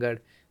inside Bhangarh,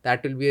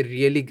 that will be a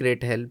really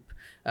great help,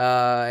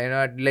 you know,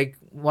 like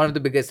one of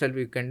the biggest help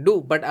you can do.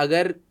 But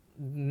अगर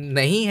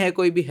नहीं है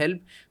कोई भी help,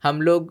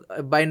 हम लोग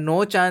bye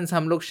no chance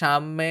हम लोग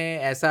शाम में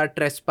ऐसा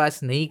ट्रेस पास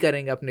नहीं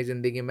करेंगे अपनी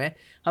ज़िंदगी में।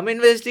 हम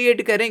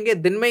इन्वेस्टिगेट करेंगे,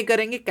 दिन में ही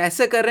करेंगे,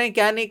 कैसे कर रहे हैं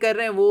क्या नहीं कर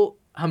रहे हैं वो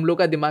हम लोग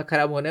का दिमाग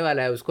खराब होने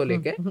वाला है उसको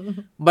लेके,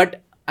 but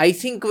I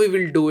think we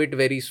will do it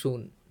very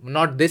soon,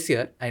 not this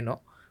year I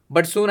know,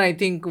 but soon I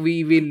think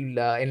we will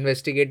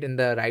investigate in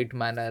the right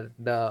manner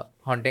the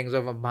hauntings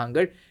of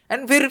Bhangarh,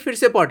 and फिर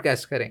से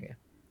पॉडकास्ट करेंगे,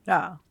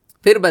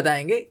 फिर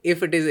बताएंगे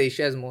if it is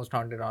Asia's most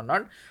haunted और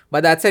not.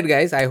 But that's it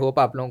guys, I hope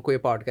आप लोगों को ये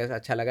पॉडकास्ट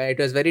अच्छा लगा.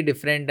 It was very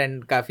different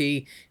and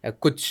काफ़ी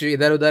कुछ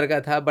इधर उधर का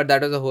था, but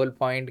that was the whole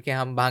point कि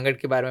हम भांगड़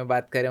के बारे में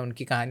बात करें,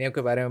 उनकी कहानियों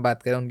के बारे में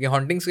बात करें, उनकी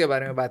हॉन्टिंग्स के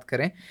बारे में बात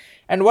करें,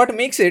 and what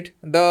makes it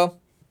the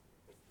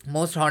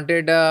most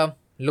haunted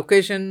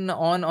location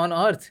on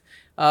earth.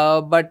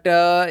 But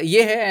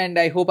ये है, एंड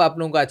आई होप आप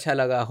लोगों को अच्छा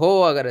लगा हो.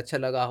 अगर अच्छा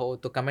लगा हो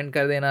तो कमेंट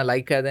कर देना,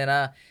 लाइक कर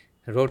देना.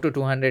 रोड टू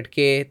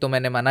 200K तो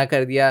मैंने मना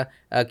कर दिया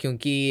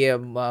क्योंकि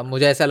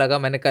मुझे ऐसा लगा,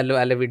 मैंने कल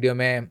वाले वीडियो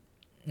में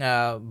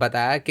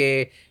बताया कि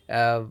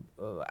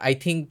आई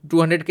थिंक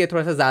 200K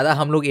थोड़ा सा ज़्यादा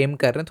हम लोग एम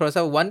कर रहे हैं, थोड़ा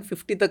सा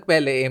 150 तक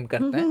पहले एम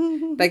करते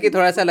हैं ताकि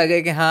थोड़ा सा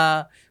लगे कि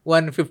हाँ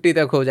 150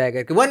 तक हो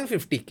जाएगा, कि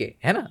 150K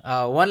है ना,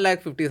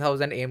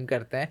 1,50,000 एम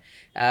करते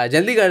हैं.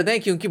 जल्दी करते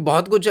हैं क्योंकि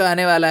बहुत कुछ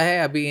आने वाला है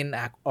अभी इन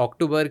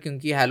अक्टूबर,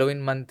 क्योंकि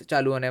हैलोवीन मंथ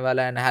चालू होने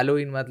वाला है, एंड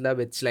हैलोवीन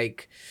मतलब इट्स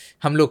लाइक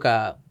हम लोग का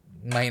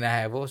महीना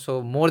है वो.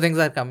 सो more things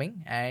are coming,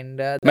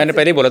 and मैंने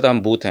पहले ही बोला था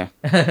हम भूत हैं.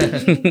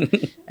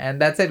 And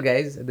that's it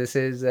guys, this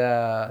is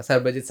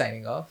Sarbajit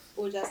signing off.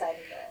 Pooja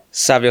signing off.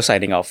 Savio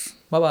signing off.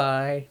 Bye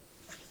bye.